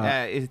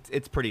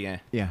it's pretty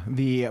yeah.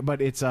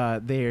 But it's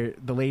they're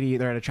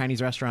at a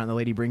Chinese restaurant and the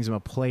lady brings him a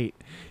plate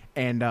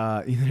and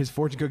there's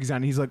fortune cookies on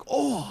and he's like,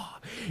 oh,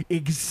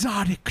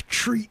 exotic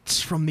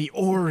treats from the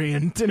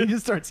Orient, and he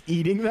just starts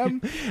eating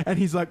them and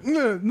he's like,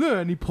 nah,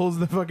 and he pulls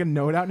the fucking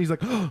note out and he's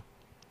like, oh,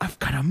 I've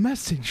got a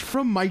message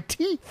from my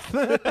teeth.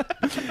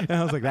 And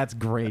I was like, that's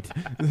great.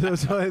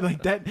 So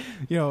like that,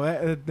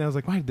 I was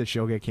like, why did the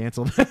show get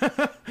canceled?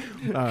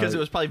 Because it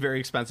was probably very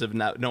expensive.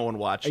 No one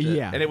watched it.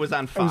 Yeah. And it was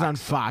on Fox. It was on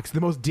Fox,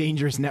 the most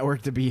dangerous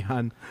network to be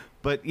on.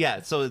 But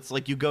yeah, so it's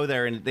like you go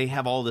there and they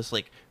have all this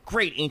like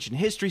great ancient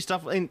history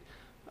stuff. And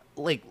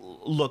like,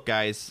 look,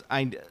 guys,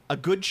 a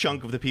good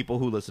chunk of the people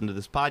who listen to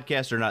this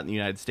podcast are not in the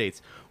United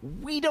States.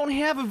 We don't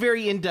have a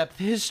very in-depth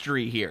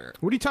history here.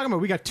 What are you talking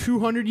about? We got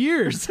 200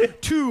 years.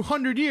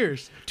 200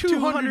 years.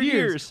 200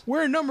 years.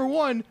 We're number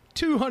one.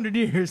 200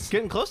 years.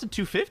 Getting close to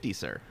 250,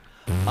 sir.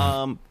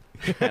 I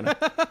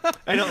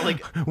don't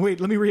like. Wait,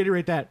 let me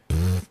reiterate that.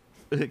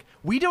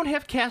 We don't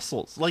have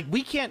castles. Like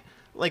we can't.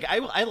 Like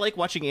I like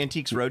watching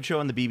Antiques Roadshow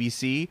on the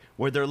BBC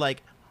where they're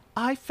like,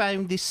 I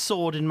found this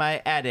sword in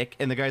my attic,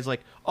 and the guy's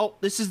like, oh,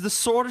 this is the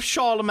sword of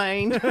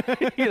Charlemagne.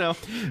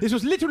 This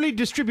was literally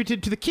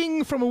distributed to the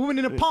king from a woman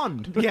in a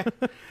pond. Yeah.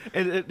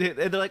 And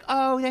they're like,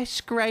 oh,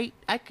 that's great.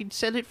 I could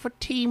sell it for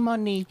tea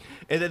money.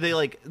 And then they're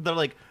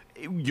like,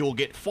 you'll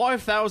get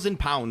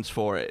 £5,000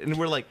 for it. And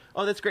we're like,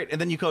 oh, that's great. And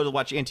then you go to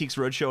watch Antiques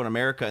Roadshow in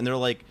America, and they're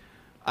like,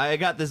 I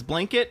got this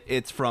blanket.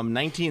 It's from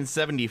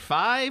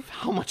 1975.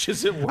 How much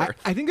is it worth?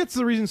 I think that's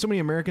the reason so many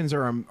Americans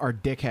are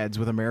dickheads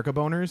with America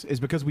boners is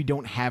because we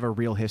don't have a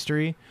real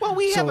history. Well,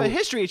 we have a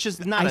history. It's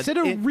just not. I said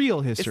a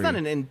real history. It's not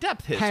an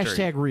in-depth history.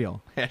 Hashtag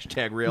real.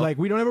 Hashtag real. Like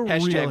we don't have a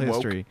Hashtag real woke.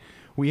 history.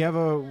 We have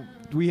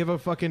a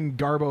fucking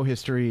Garbo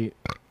history.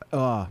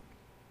 Sorry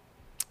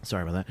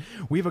about that.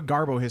 We have a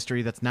Garbo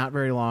history that's not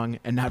very long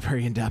and not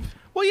very in-depth.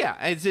 Well,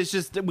 yeah. It's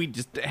just that we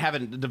just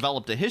haven't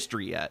developed a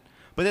history yet.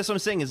 But that's what I'm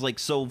saying is like,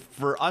 so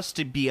for us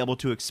to be able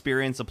to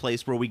experience a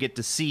place where we get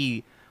to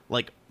see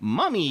like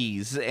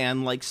mummies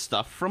and like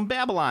stuff from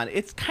Babylon,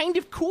 it's kind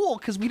of cool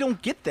because we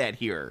don't get that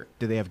here.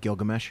 Do they have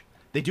Gilgamesh?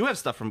 They do have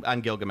stuff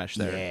on Gilgamesh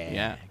there.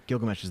 Yeah.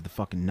 Gilgamesh is the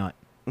fucking nut.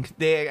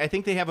 I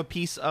think they have a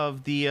piece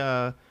of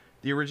the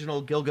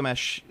original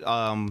Gilgamesh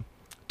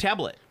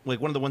tablet, like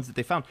one of the ones that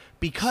they found.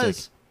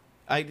 Because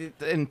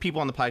and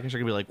people on the podcast are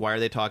gonna be like, why are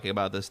they talking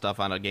about this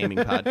stuff on a gaming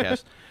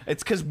podcast?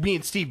 It's because me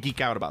and Steve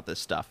geek out about this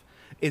stuff.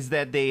 Is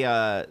that they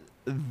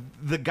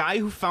the guy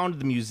who founded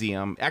the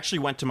museum actually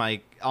went to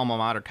my alma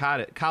mater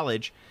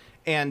college,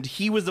 And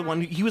he was the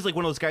one. He was like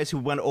one of those guys who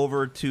went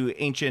over to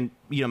ancient,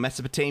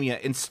 Mesopotamia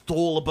and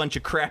stole a bunch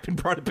of crap and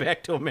brought it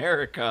back to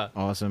America.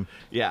 Awesome.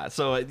 Yeah,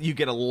 so you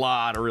get a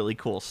lot of really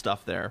cool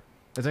stuff there.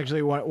 It's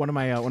actually one of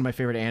my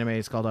favorite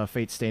animes called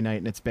Fate Stay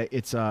Night, and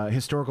it's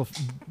historical.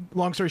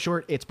 Long story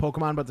short, it's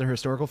Pokemon, but they're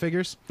historical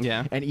figures.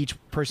 Yeah. And each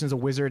person is a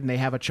wizard, and they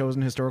have a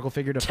chosen historical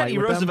figure to Teddy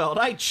fight with Roosevelt,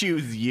 them. I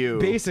choose you.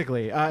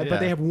 Basically, but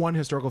they have one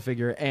historical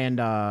figure,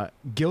 and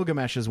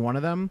Gilgamesh is one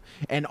of them.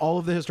 And all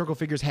of the historical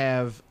figures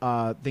have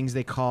things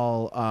they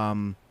call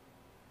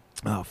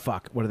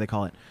what do they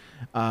call it?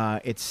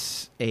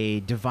 It's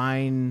a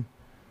divine.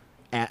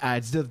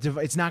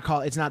 It's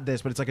not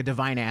this, but it's like a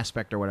divine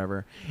aspect or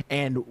whatever.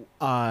 And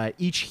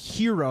each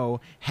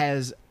hero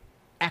has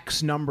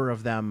X number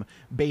of them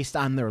based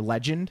on their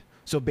legend.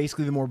 So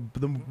basically,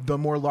 the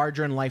more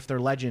larger in life their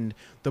legend,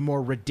 the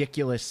more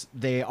ridiculous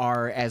they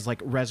are as like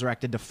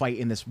resurrected to fight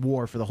in this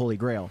war for the Holy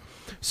Grail.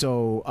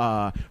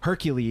 So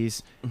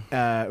Hercules,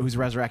 who's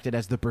resurrected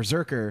as the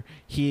Berserker,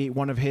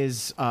 one of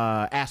his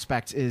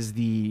aspects is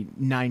the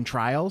 9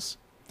 trials.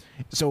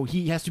 So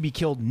he has to be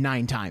killed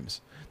 9 times.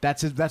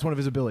 That's one of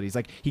his abilities.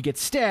 Like, he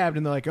gets stabbed,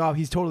 and they're like, oh,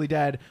 he's totally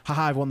dead.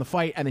 Haha, I've won the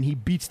fight. And then he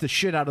beats the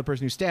shit out of the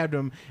person who stabbed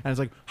him. And it's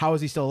like, how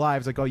is he still alive?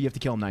 It's like, oh, you have to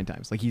kill him 9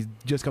 times. Like, he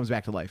just comes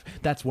back to life.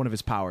 That's one of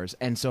his powers.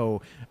 And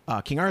so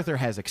King Arthur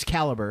has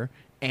Excalibur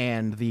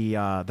and the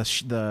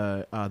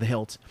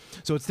hilt.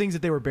 So it's things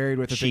that they were buried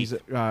with,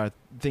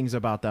 things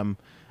about them.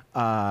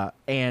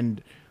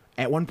 And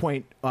at one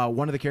point,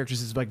 one of the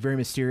characters is like very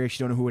mysterious.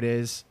 You don't know who it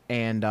is.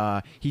 And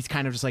he's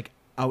kind of just like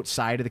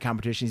outside of the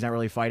competition. He's not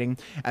really fighting,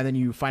 and then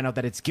you find out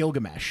that it's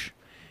Gilgamesh,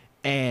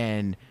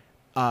 and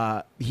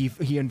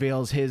he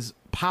unveils his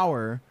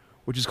power,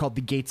 which is called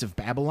the Gates of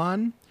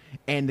Babylon.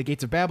 And the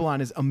Gates of Babylon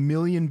is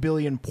 1,000,000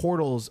 billion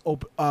portals.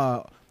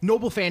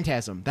 Noble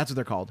Phantasm, that's what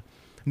they're called.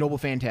 Noble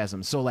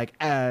Phantasm. So like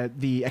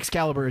the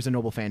Excalibur is a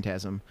Noble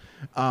Phantasm.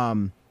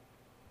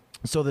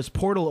 So this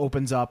portal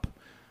opens up.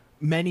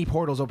 Many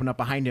portals open up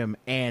behind him,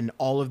 and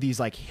all of these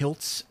like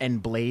hilts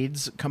and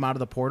blades come out of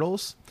the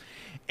portals.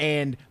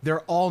 And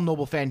they're all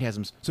noble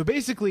phantasms. So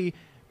basically,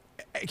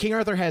 King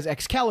Arthur has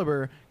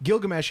Excalibur.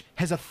 Gilgamesh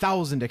has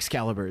 1,000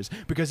 Excaliburs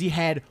because he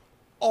had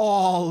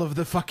all of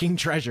the fucking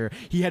treasure.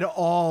 He had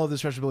all of the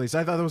treasure abilities. So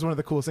I thought that was one of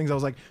the coolest things. I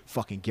was like,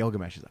 fucking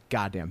Gilgamesh is a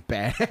goddamn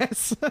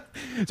badass.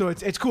 So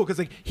it's cool because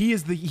like he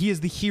is the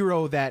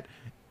hero that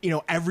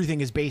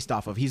everything is based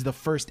off of. He's the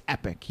first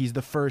epic. He's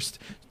the first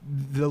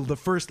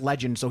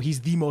legend. So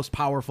he's the most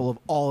powerful of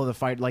all of the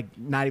fight. Like,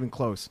 not even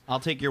close. I'll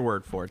take your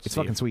word for it. It's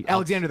fucking sweet.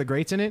 Alexander the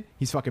Great's in it.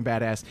 He's fucking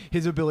badass.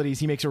 His abilities: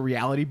 he makes a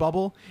reality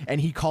bubble and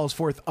he calls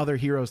forth other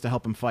heroes to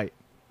help him fight.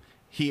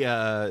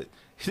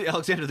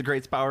 Alexander the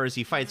Great's power is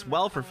he fights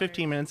well for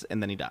 15 minutes and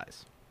then he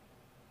dies.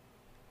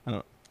 I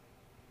don't.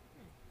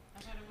 I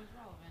thought it was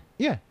relevant.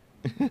 Yeah.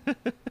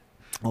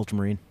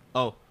 Ultramarine.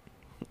 Oh.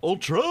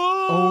 Ultra!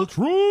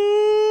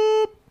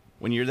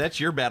 That's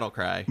your battle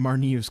cry.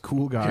 Marniu's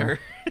cool guy.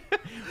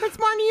 It's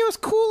Marniu's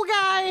cool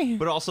guy.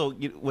 But also,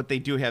 what they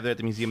do have there at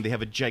the museum, they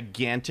have a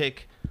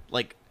gigantic,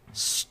 like,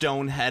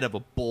 stone head of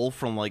a bull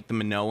from, like, the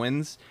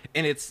Minoans,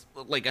 and it's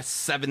like a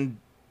 7-8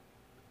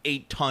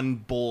 ton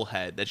bull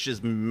head that's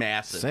just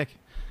massive. Sick.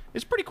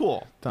 It's pretty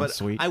cool. Sounds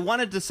sweet. I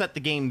wanted to set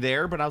the game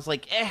there, but I was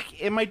like,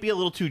 it might be a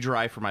little too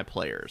dry for my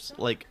players.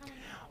 Like,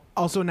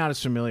 also not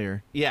as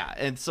familiar. yeah,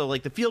 and so,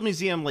 like, the Field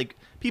Museum, like,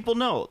 people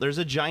know there's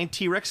a giant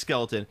T-Rex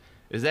skeleton.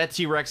 Is that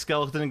T-Rex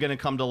skeleton going to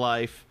come to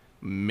life?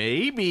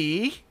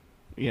 Maybe.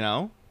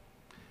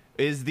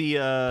 Is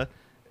the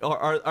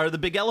are the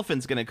big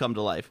elephants going to come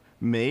to life?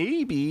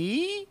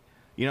 Maybe.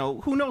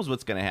 Who knows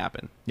what's going to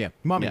happen? Yeah,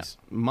 mummies.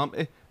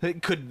 Yeah.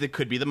 It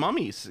could be the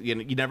mummies. You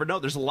never know.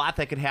 There's a lot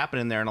that could happen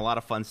in there, and a lot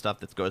of fun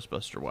stuff that's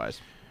Ghostbuster wise.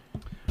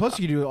 Plus,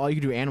 you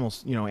could do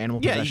animals.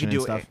 Animal possession. Yeah, you can do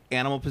and stuff.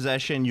 Animal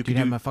possession. You could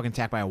have them fucking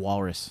attacked by a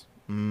walrus.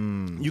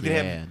 You could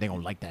have. They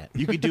gonna like that.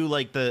 You could do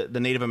like the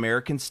Native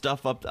American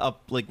stuff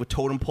up like with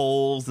totem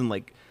poles and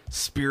like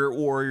spirit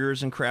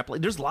warriors and crap.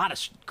 Like, there's a lot of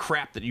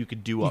crap that you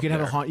could do. You could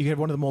have you could have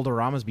one of the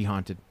Moldoramas be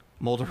haunted.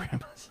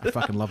 Moldoramas. I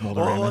fucking love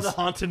Moldoramas. Oh, the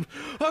haunted.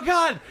 Oh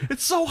God,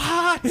 it's so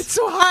hot. It's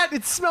so hot.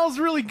 It smells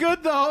really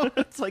good though.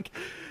 it's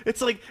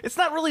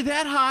not really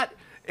that hot.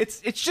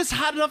 It's just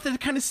hot enough that it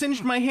kind of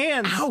singed my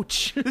hands.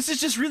 Ouch. This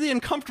is just really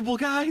uncomfortable,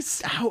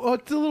 guys. Ow, oh,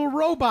 it's a little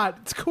robot.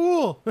 It's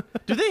cool.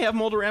 Do they have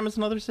Moldoramas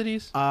in other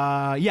cities?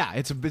 Yeah,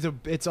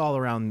 it's all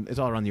around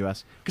the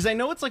US. Because I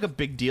know it's like a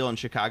big deal in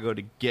Chicago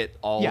to get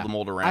all the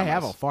Moldoramas. I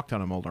have a fuck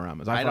ton of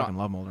Moldoramas. I fucking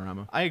love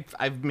Moldorama.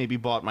 I've maybe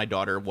bought my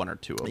daughter one or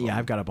two of them. Yeah,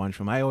 I've got a bunch of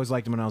them. I always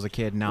liked them when I was a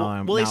kid.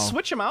 Now they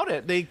switch them out.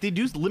 They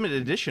do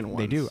limited edition ones.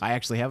 They do. I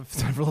actually have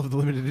several of the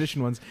limited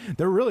edition ones.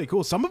 They're really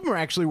cool. Some of them are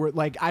actually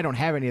I don't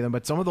have any of them,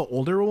 but some of the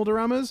older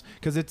Moldoramas,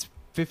 because it's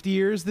 50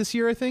 years this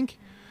year, I think.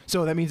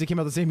 So that means they came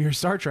out the same year as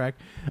Star Trek.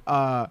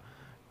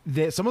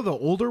 Some of the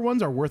older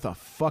ones are worth a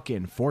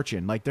fucking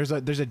fortune. Like there's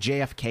a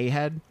JFK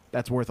head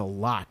that's worth a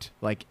lot.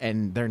 Like,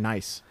 and they're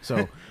nice.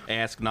 So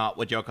ask not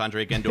what your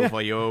country can do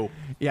for you.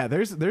 yeah,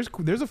 there's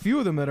a few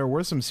of them that are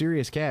worth some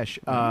serious cash.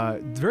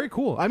 It's very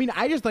cool. I mean,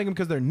 I just like them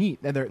because they're neat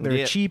and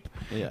they're cheap.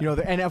 Yeah. You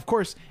know, and of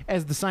course,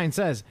 as the sign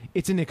says,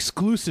 it's an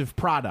exclusive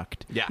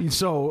product. Yeah.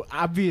 So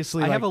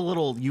obviously, I have a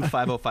little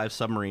U-505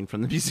 submarine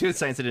from the Museum of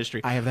Science and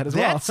Industry. I have that as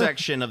well. That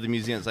section of the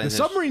Museum of Science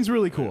the and submarine's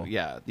really cool.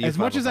 Yeah. As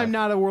much as I'm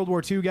not a World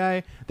War II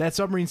guy, that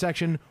submarine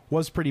section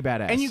was pretty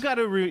badass. And you got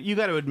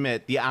to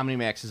admit, the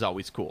Omnimax is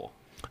always cool.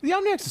 The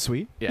Omniacs is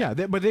sweet. Yeah.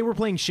 But they were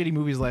playing shitty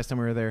movies last time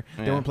we were there.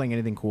 They weren't playing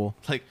anything cool.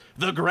 Like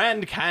the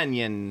Grand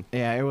Canyon.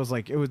 Yeah,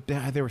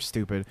 they were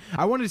stupid.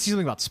 I wanted to see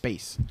something about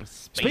space.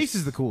 Space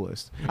is the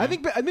coolest. I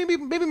think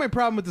maybe my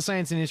problem with the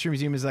Science and Industry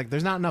Museum is like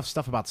there's not enough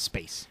stuff about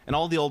space. And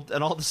all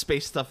the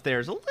space stuff there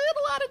is a little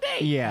out of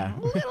date. Yeah.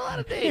 A little out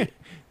of date.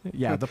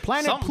 Yeah, the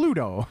planet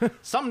Pluto.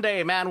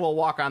 Someday man will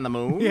walk on the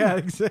moon. Yeah,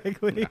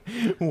 exactly.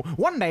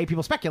 One day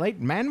people speculate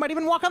man might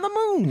even walk on the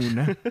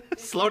moon.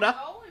 Slow down.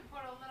 Oh, we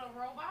put a little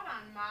robot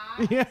on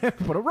Mars. Yeah,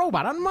 put a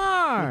robot on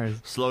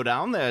Mars. Slow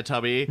down there,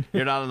 Tubby.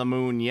 You're not on the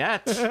moon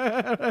yet.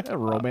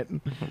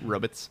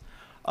 Robots.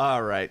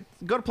 All right.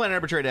 Go to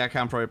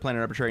planetarbitrary.com for your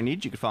Planet Arbitrary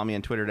needs. You can follow me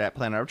on Twitter at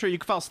Planet Arbitrary. You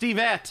can follow Steve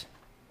at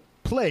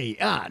Play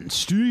on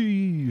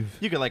Steve.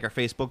 You can like our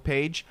Facebook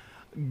page,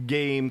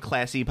 Game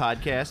Classy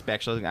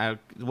Podcast,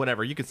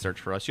 whatever. You can search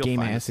for us. You'll Game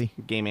find Assy.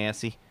 us. Game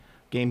Assy.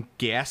 Game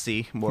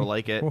Gassy, more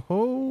like it.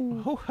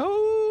 Ho Ho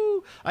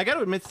ho! I got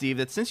to admit, Steve,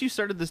 that since you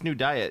started this new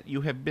diet,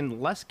 you have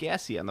been less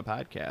gassy on the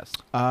podcast.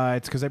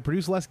 It's because I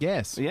produce less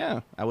gas.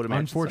 Yeah, I would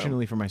imagine.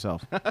 Unfortunately for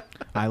myself,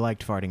 I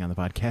liked farting on the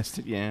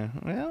podcast. Yeah.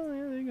 Well,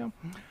 there you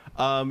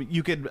go.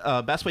 You could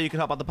best way you could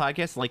help out the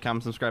podcast: like,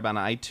 comment, subscribe on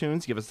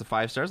iTunes, give us the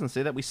 5 stars, and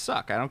say that we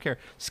suck. I don't care.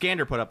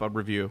 Scander put up a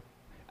review.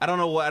 I don't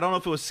know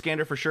if it was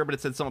Scander for sure, but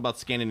it said something about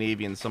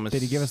Scandinavian.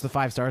 Did he give us the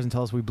 5 stars and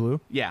tell us we blew?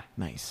 Yeah.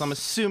 Nice. So I'm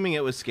assuming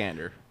it was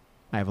Scander.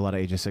 I have a lot of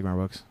Age of Sigmar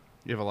books.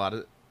 You have a lot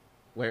of.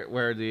 Where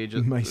are the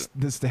ages?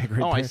 The stack right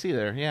there. Oh, I see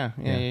there. Yeah,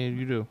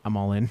 you do. I'm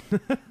all in.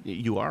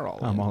 You are all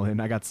in. I'm all in.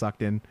 I got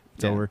sucked in.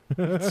 It's over.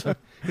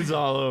 It's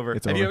all over.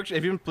 It's have over.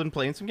 you been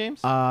playing some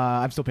games?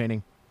 I'm still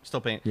painting. Still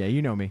paint. Yeah,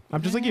 you know me.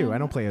 I'm just like you. I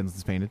don't play unless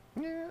it's painted.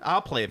 Yeah,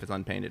 I'll play if it's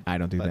unpainted. I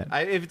don't do that.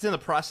 If it's in the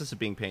process of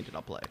being painted,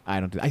 I'll play.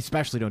 I don't do. I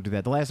especially don't do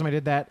that. The last time I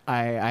did that,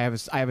 I have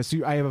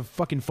a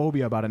fucking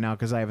phobia about it now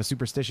because I have a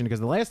superstition. Because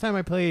the last time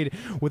I played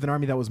with an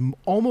army that was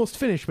almost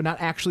finished but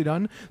not actually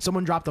done,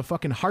 someone dropped a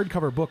fucking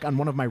hardcover book on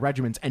one of my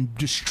regiments and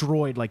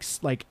destroyed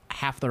like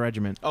half the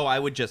regiment. Oh, I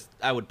would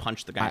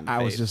punch the guy in the face.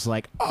 I was just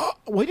like, oh,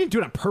 well, he didn't do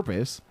it on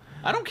purpose.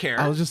 I don't care.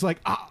 I was just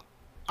like,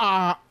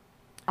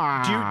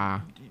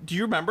 Do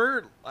you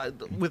remember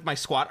with my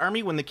SWAT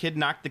army when the kid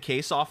knocked the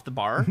case off the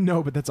bar?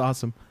 No, but that's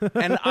awesome.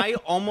 And I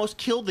almost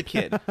killed the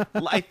kid.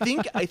 I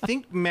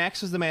think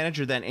Max was the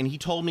manager then, and he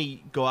told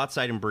me go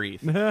outside and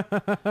breathe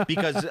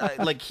because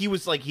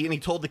he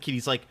told the kid,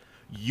 he's like,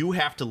 you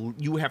have to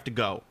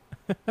go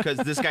because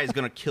this guy's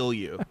gonna kill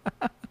you.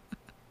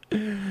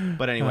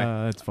 But anyway,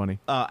 that's funny.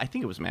 I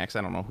think it was Max.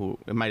 I don't know who.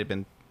 It might have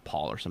been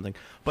Paul or something.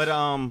 But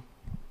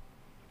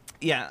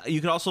yeah, you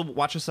could also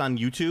watch us on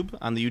YouTube,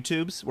 on the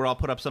YouTubes, where I'll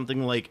put up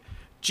something like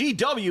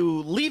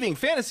GW leaving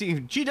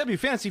GW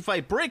fantasy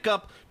fight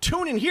breakup.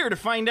 Tune in here to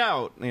find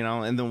out,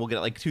 and then we'll get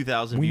like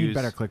 2,000 views. We need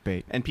better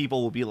clickbait, and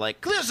people will be like,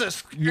 "This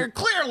is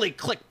clearly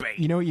clickbait."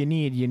 You know what you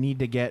need? You need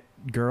to get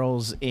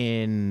girls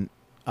in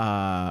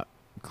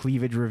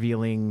cleavage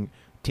revealing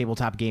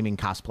tabletop gaming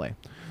cosplay.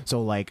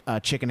 So like a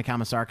chick in a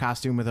commissar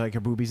costume with like her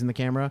boobies in the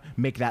camera.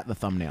 Make that the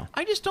thumbnail.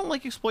 I just don't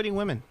like exploiting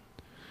women.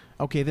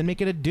 Okay, then make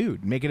it a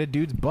dude. Make it a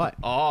dude's butt.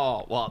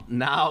 Oh, well,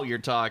 now you're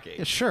talking.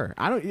 Yeah, sure.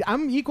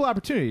 I'm equal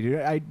opportunity,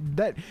 dude.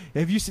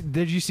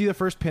 Did you see the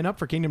first pinup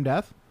for Kingdom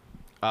Death?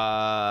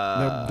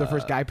 The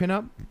first guy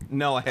pinup?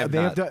 No, I have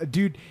not.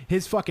 Dude,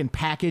 his fucking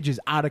package is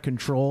out of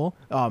control.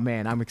 Oh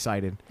man, I'm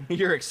excited.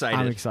 You're excited.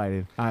 I'm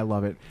excited. I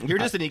love it. You're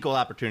just an equal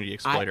opportunity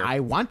exploiter. I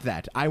want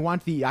that. I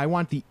want the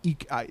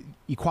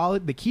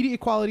equality. The key to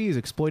equality is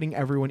exploiting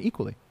everyone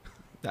equally.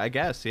 I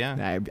guess,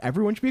 yeah.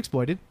 Everyone should be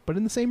exploited, but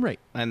in the same rate.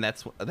 And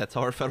that's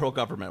how our federal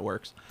government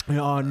works.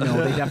 Oh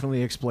no, they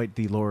definitely exploit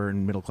the lower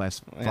and middle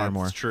class far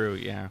more. That's true,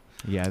 yeah.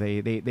 Yeah, they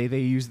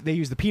use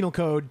the penal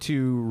code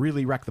to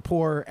really wreck the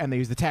poor, and they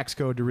use the tax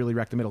code to really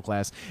wreck the middle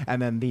class,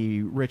 and then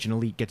the rich and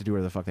elite get to do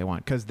whatever the fuck they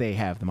want because they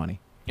have the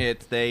money.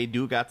 They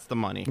do got the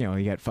money.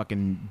 You got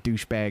fucking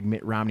douchebag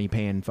Mitt Romney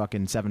paying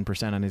fucking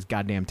 7% on his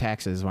goddamn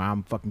taxes, while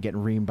I'm fucking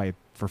getting reamed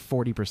for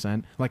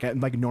 40%,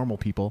 like normal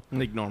people.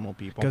 Like normal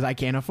people. Because I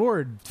can't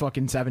afford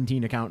fucking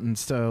 17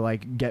 accountants to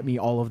like get me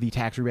all of the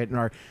tax rebate in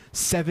our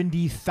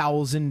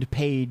 70,000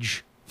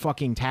 page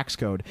fucking tax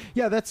code.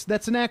 Yeah,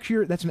 that's an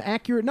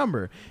accurate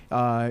number.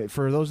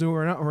 For those who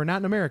are not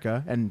in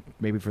America, and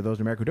maybe for those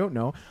in America who don't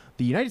know,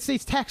 the United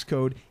States tax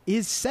code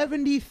is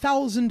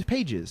 70,000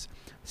 pages.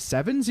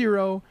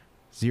 70,000.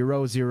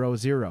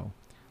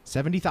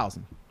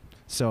 70,000.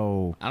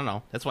 So I don't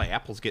know. That's why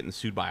Apple's getting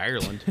sued by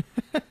Ireland.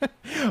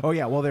 Oh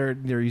yeah, well they're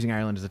using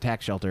Ireland as a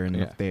tax shelter,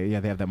 and they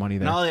have that money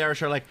there. And all the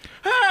Irish are like,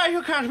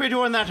 you can't be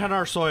doing that on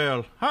our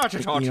soil.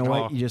 You know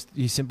what?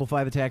 You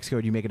simplify the tax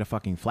code. You make it a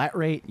fucking flat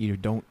rate. You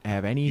don't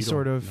have any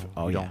sort of.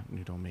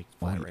 You don't make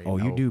flat rate. Oh,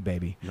 no. you do,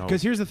 baby. No.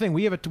 Because here's the thing: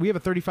 we have a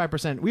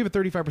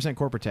 35%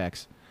 corporate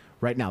tax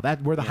right now.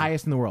 That we're the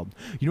highest in the world.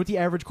 You know what the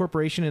average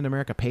corporation in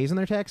America pays in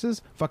their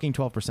taxes? Fucking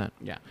 12%.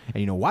 Yeah.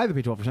 And you know why they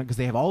pay 12%? Because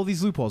they have all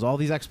these loopholes, all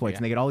these exploits,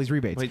 and they get all these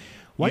rebates. But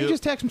why don't you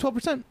just tax them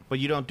 12%? But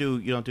you don't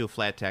do a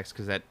flat tax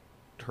because that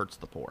hurts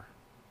the poor.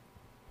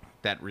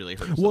 That really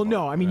hurts. Well,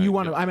 no, I mean you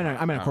want to. I'm in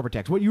a corporate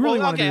tax. What you really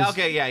want to do?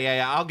 Okay,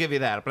 yeah, I'll give you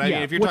that. But I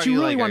mean, if you're what talking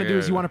you really like, want to do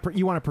is you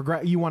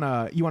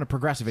want a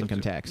progressive income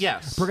tax.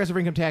 Yes, progressive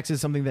income tax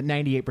is something that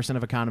 98%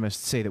 of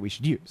economists say that we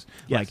should use.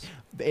 Yes. Like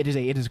it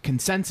is a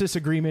consensus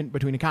agreement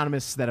between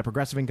economists that a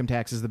progressive income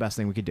tax is the best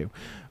thing we could do,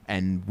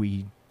 and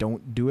we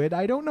don't do it.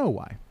 I don't know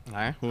why.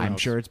 I'm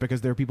sure it's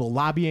because there are people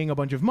lobbying a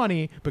bunch of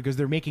money because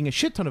they're making a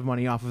shit ton of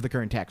money off of the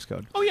current tax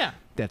code. Oh yeah,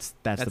 that's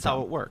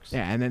how it works.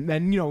 Yeah, and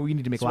then we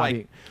need to make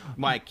lobbying.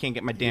 Why I can't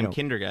get my damn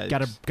kinder guys?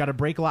 Got to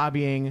break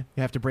lobbying. You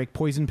have to break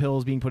poison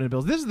pills being put in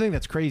bills. This is the thing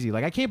that's crazy.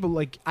 Like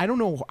I don't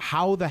know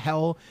how the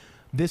hell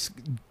this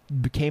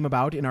came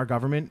about in our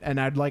government,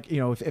 and I'd like,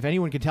 if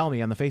anyone could tell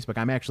me on the Facebook,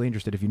 I'm actually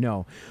interested if you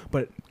know.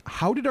 But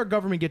how did our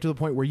government get to the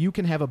point where you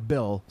can have a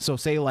bill? So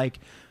say like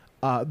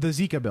the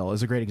Zika bill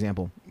is a great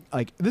example.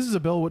 Like this is a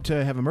bill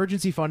to have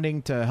emergency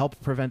funding to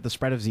help prevent the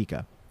spread of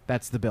Zika.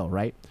 That's the bill,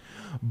 right?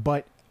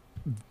 But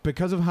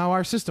because of how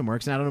our system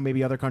works, and I don't know,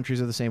 maybe other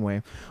countries are the same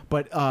way,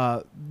 but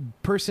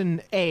person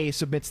A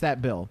submits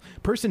that bill.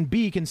 Person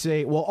B can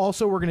say, well,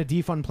 also we're going to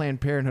defund Planned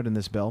Parenthood in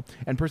this bill.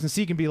 And person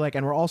C can be like,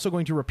 and we're also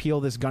going to repeal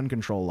this gun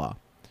control law.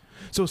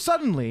 So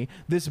suddenly,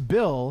 this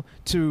bill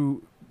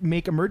to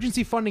make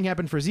emergency funding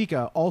happen for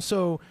Zika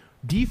also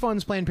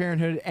defunds Planned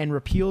Parenthood and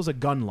repeals a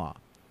gun law.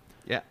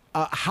 Yeah.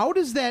 How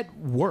does that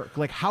work?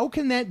 Like, how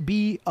can that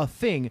be a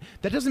thing?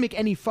 That doesn't make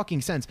any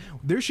fucking sense.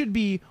 There should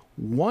be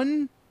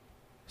one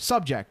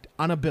subject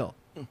on a bill,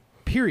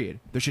 period.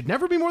 There should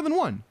never be more than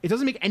one. It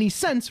doesn't make any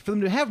sense for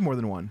them to have more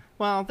than one.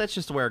 Well, that's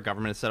just the way our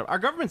government is set up. Our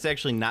government's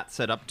actually not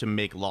set up to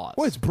make laws.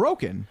 Well, it's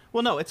broken.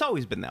 Well, no, it's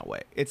always been that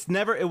way.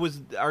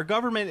 Our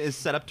government is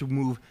set up to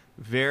move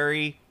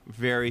very,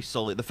 very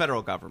slowly. The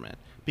federal government,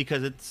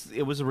 because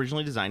it was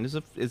originally designed as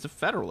a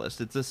federalist.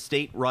 It's a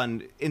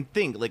state-run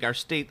thing. Like our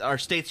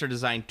states are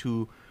designed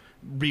to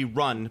be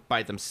run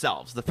by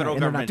themselves. The federal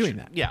government they're not doing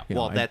that.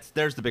 Yeah,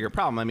 there's the bigger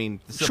problem. I mean,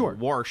 the Civil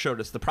War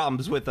showed us the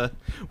problems with the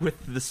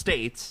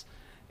states,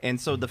 and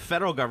so the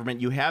federal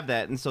government, you have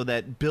that, and so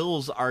that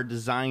bills are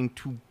designed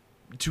to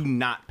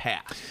not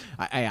pass.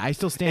 I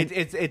still stand.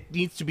 It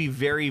needs to be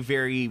very,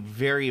 very,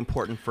 very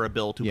important for a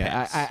bill to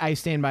pass. I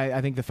stand by.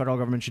 I think the federal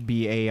government should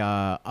be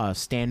a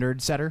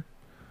standard setter,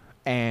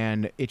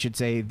 and it should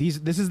say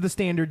this is the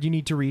standard you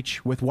need to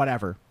reach with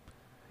whatever.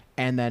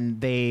 And then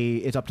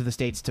it's up to the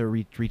states to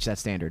reach that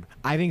standard.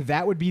 I think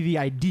that would be the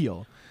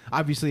ideal.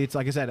 Obviously, it's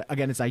like I said,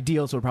 again, it's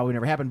ideal, so it would probably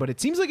never happen, but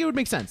it seems like it would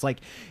make sense. Like,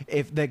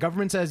 if the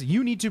government says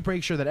you need to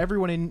make sure that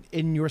everyone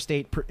in your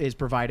state is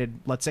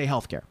provided, let's say,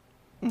 healthcare.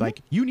 Mm-hmm.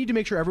 Like, you need to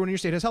make sure everyone in your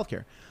state has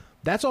healthcare.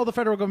 That's all the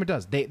federal government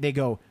does. They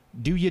go,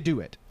 do you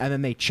do it? And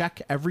then they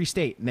check every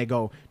state, and they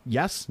go,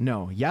 yes,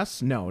 no,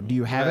 yes, no. Do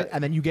you have it?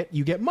 And then you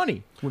get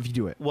money if you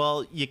do it.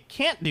 Well, you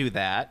can't do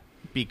that,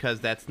 because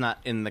that's not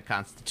in the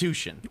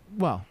Constitution.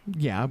 Well,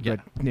 yeah,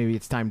 but maybe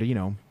it's time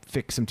to,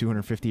 fix some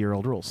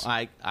 250-year-old rules.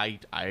 I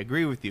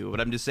agree with you,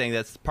 but I'm just saying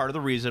that's part of the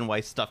reason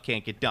why stuff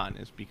can't get done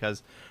is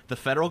because the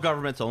federal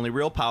government's only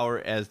real power,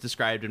 as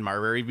described in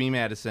Marbury v.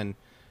 Madison,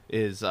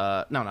 is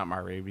no, not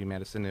Marbury v.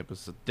 Madison. It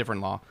was a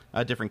different law,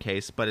 a different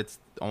case, but it's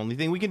the only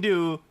thing we can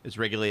do is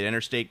regulate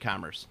interstate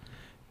commerce.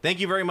 Thank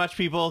you very much,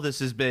 people. This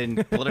has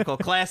been Political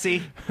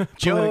Classy.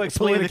 Joe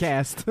explained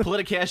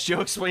Politicast.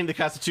 Joe explained the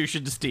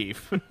Constitution to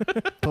Steve.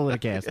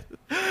 Politicast.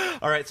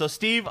 All right, so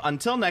Steve,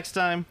 until next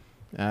time,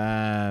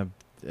 go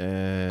to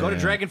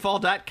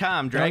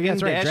dragonfall.com.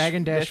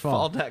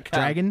 Dragon-fall.com.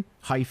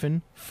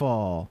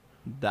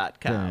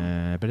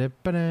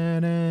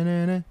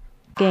 Dragon-fall.com.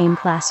 Game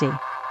Classy.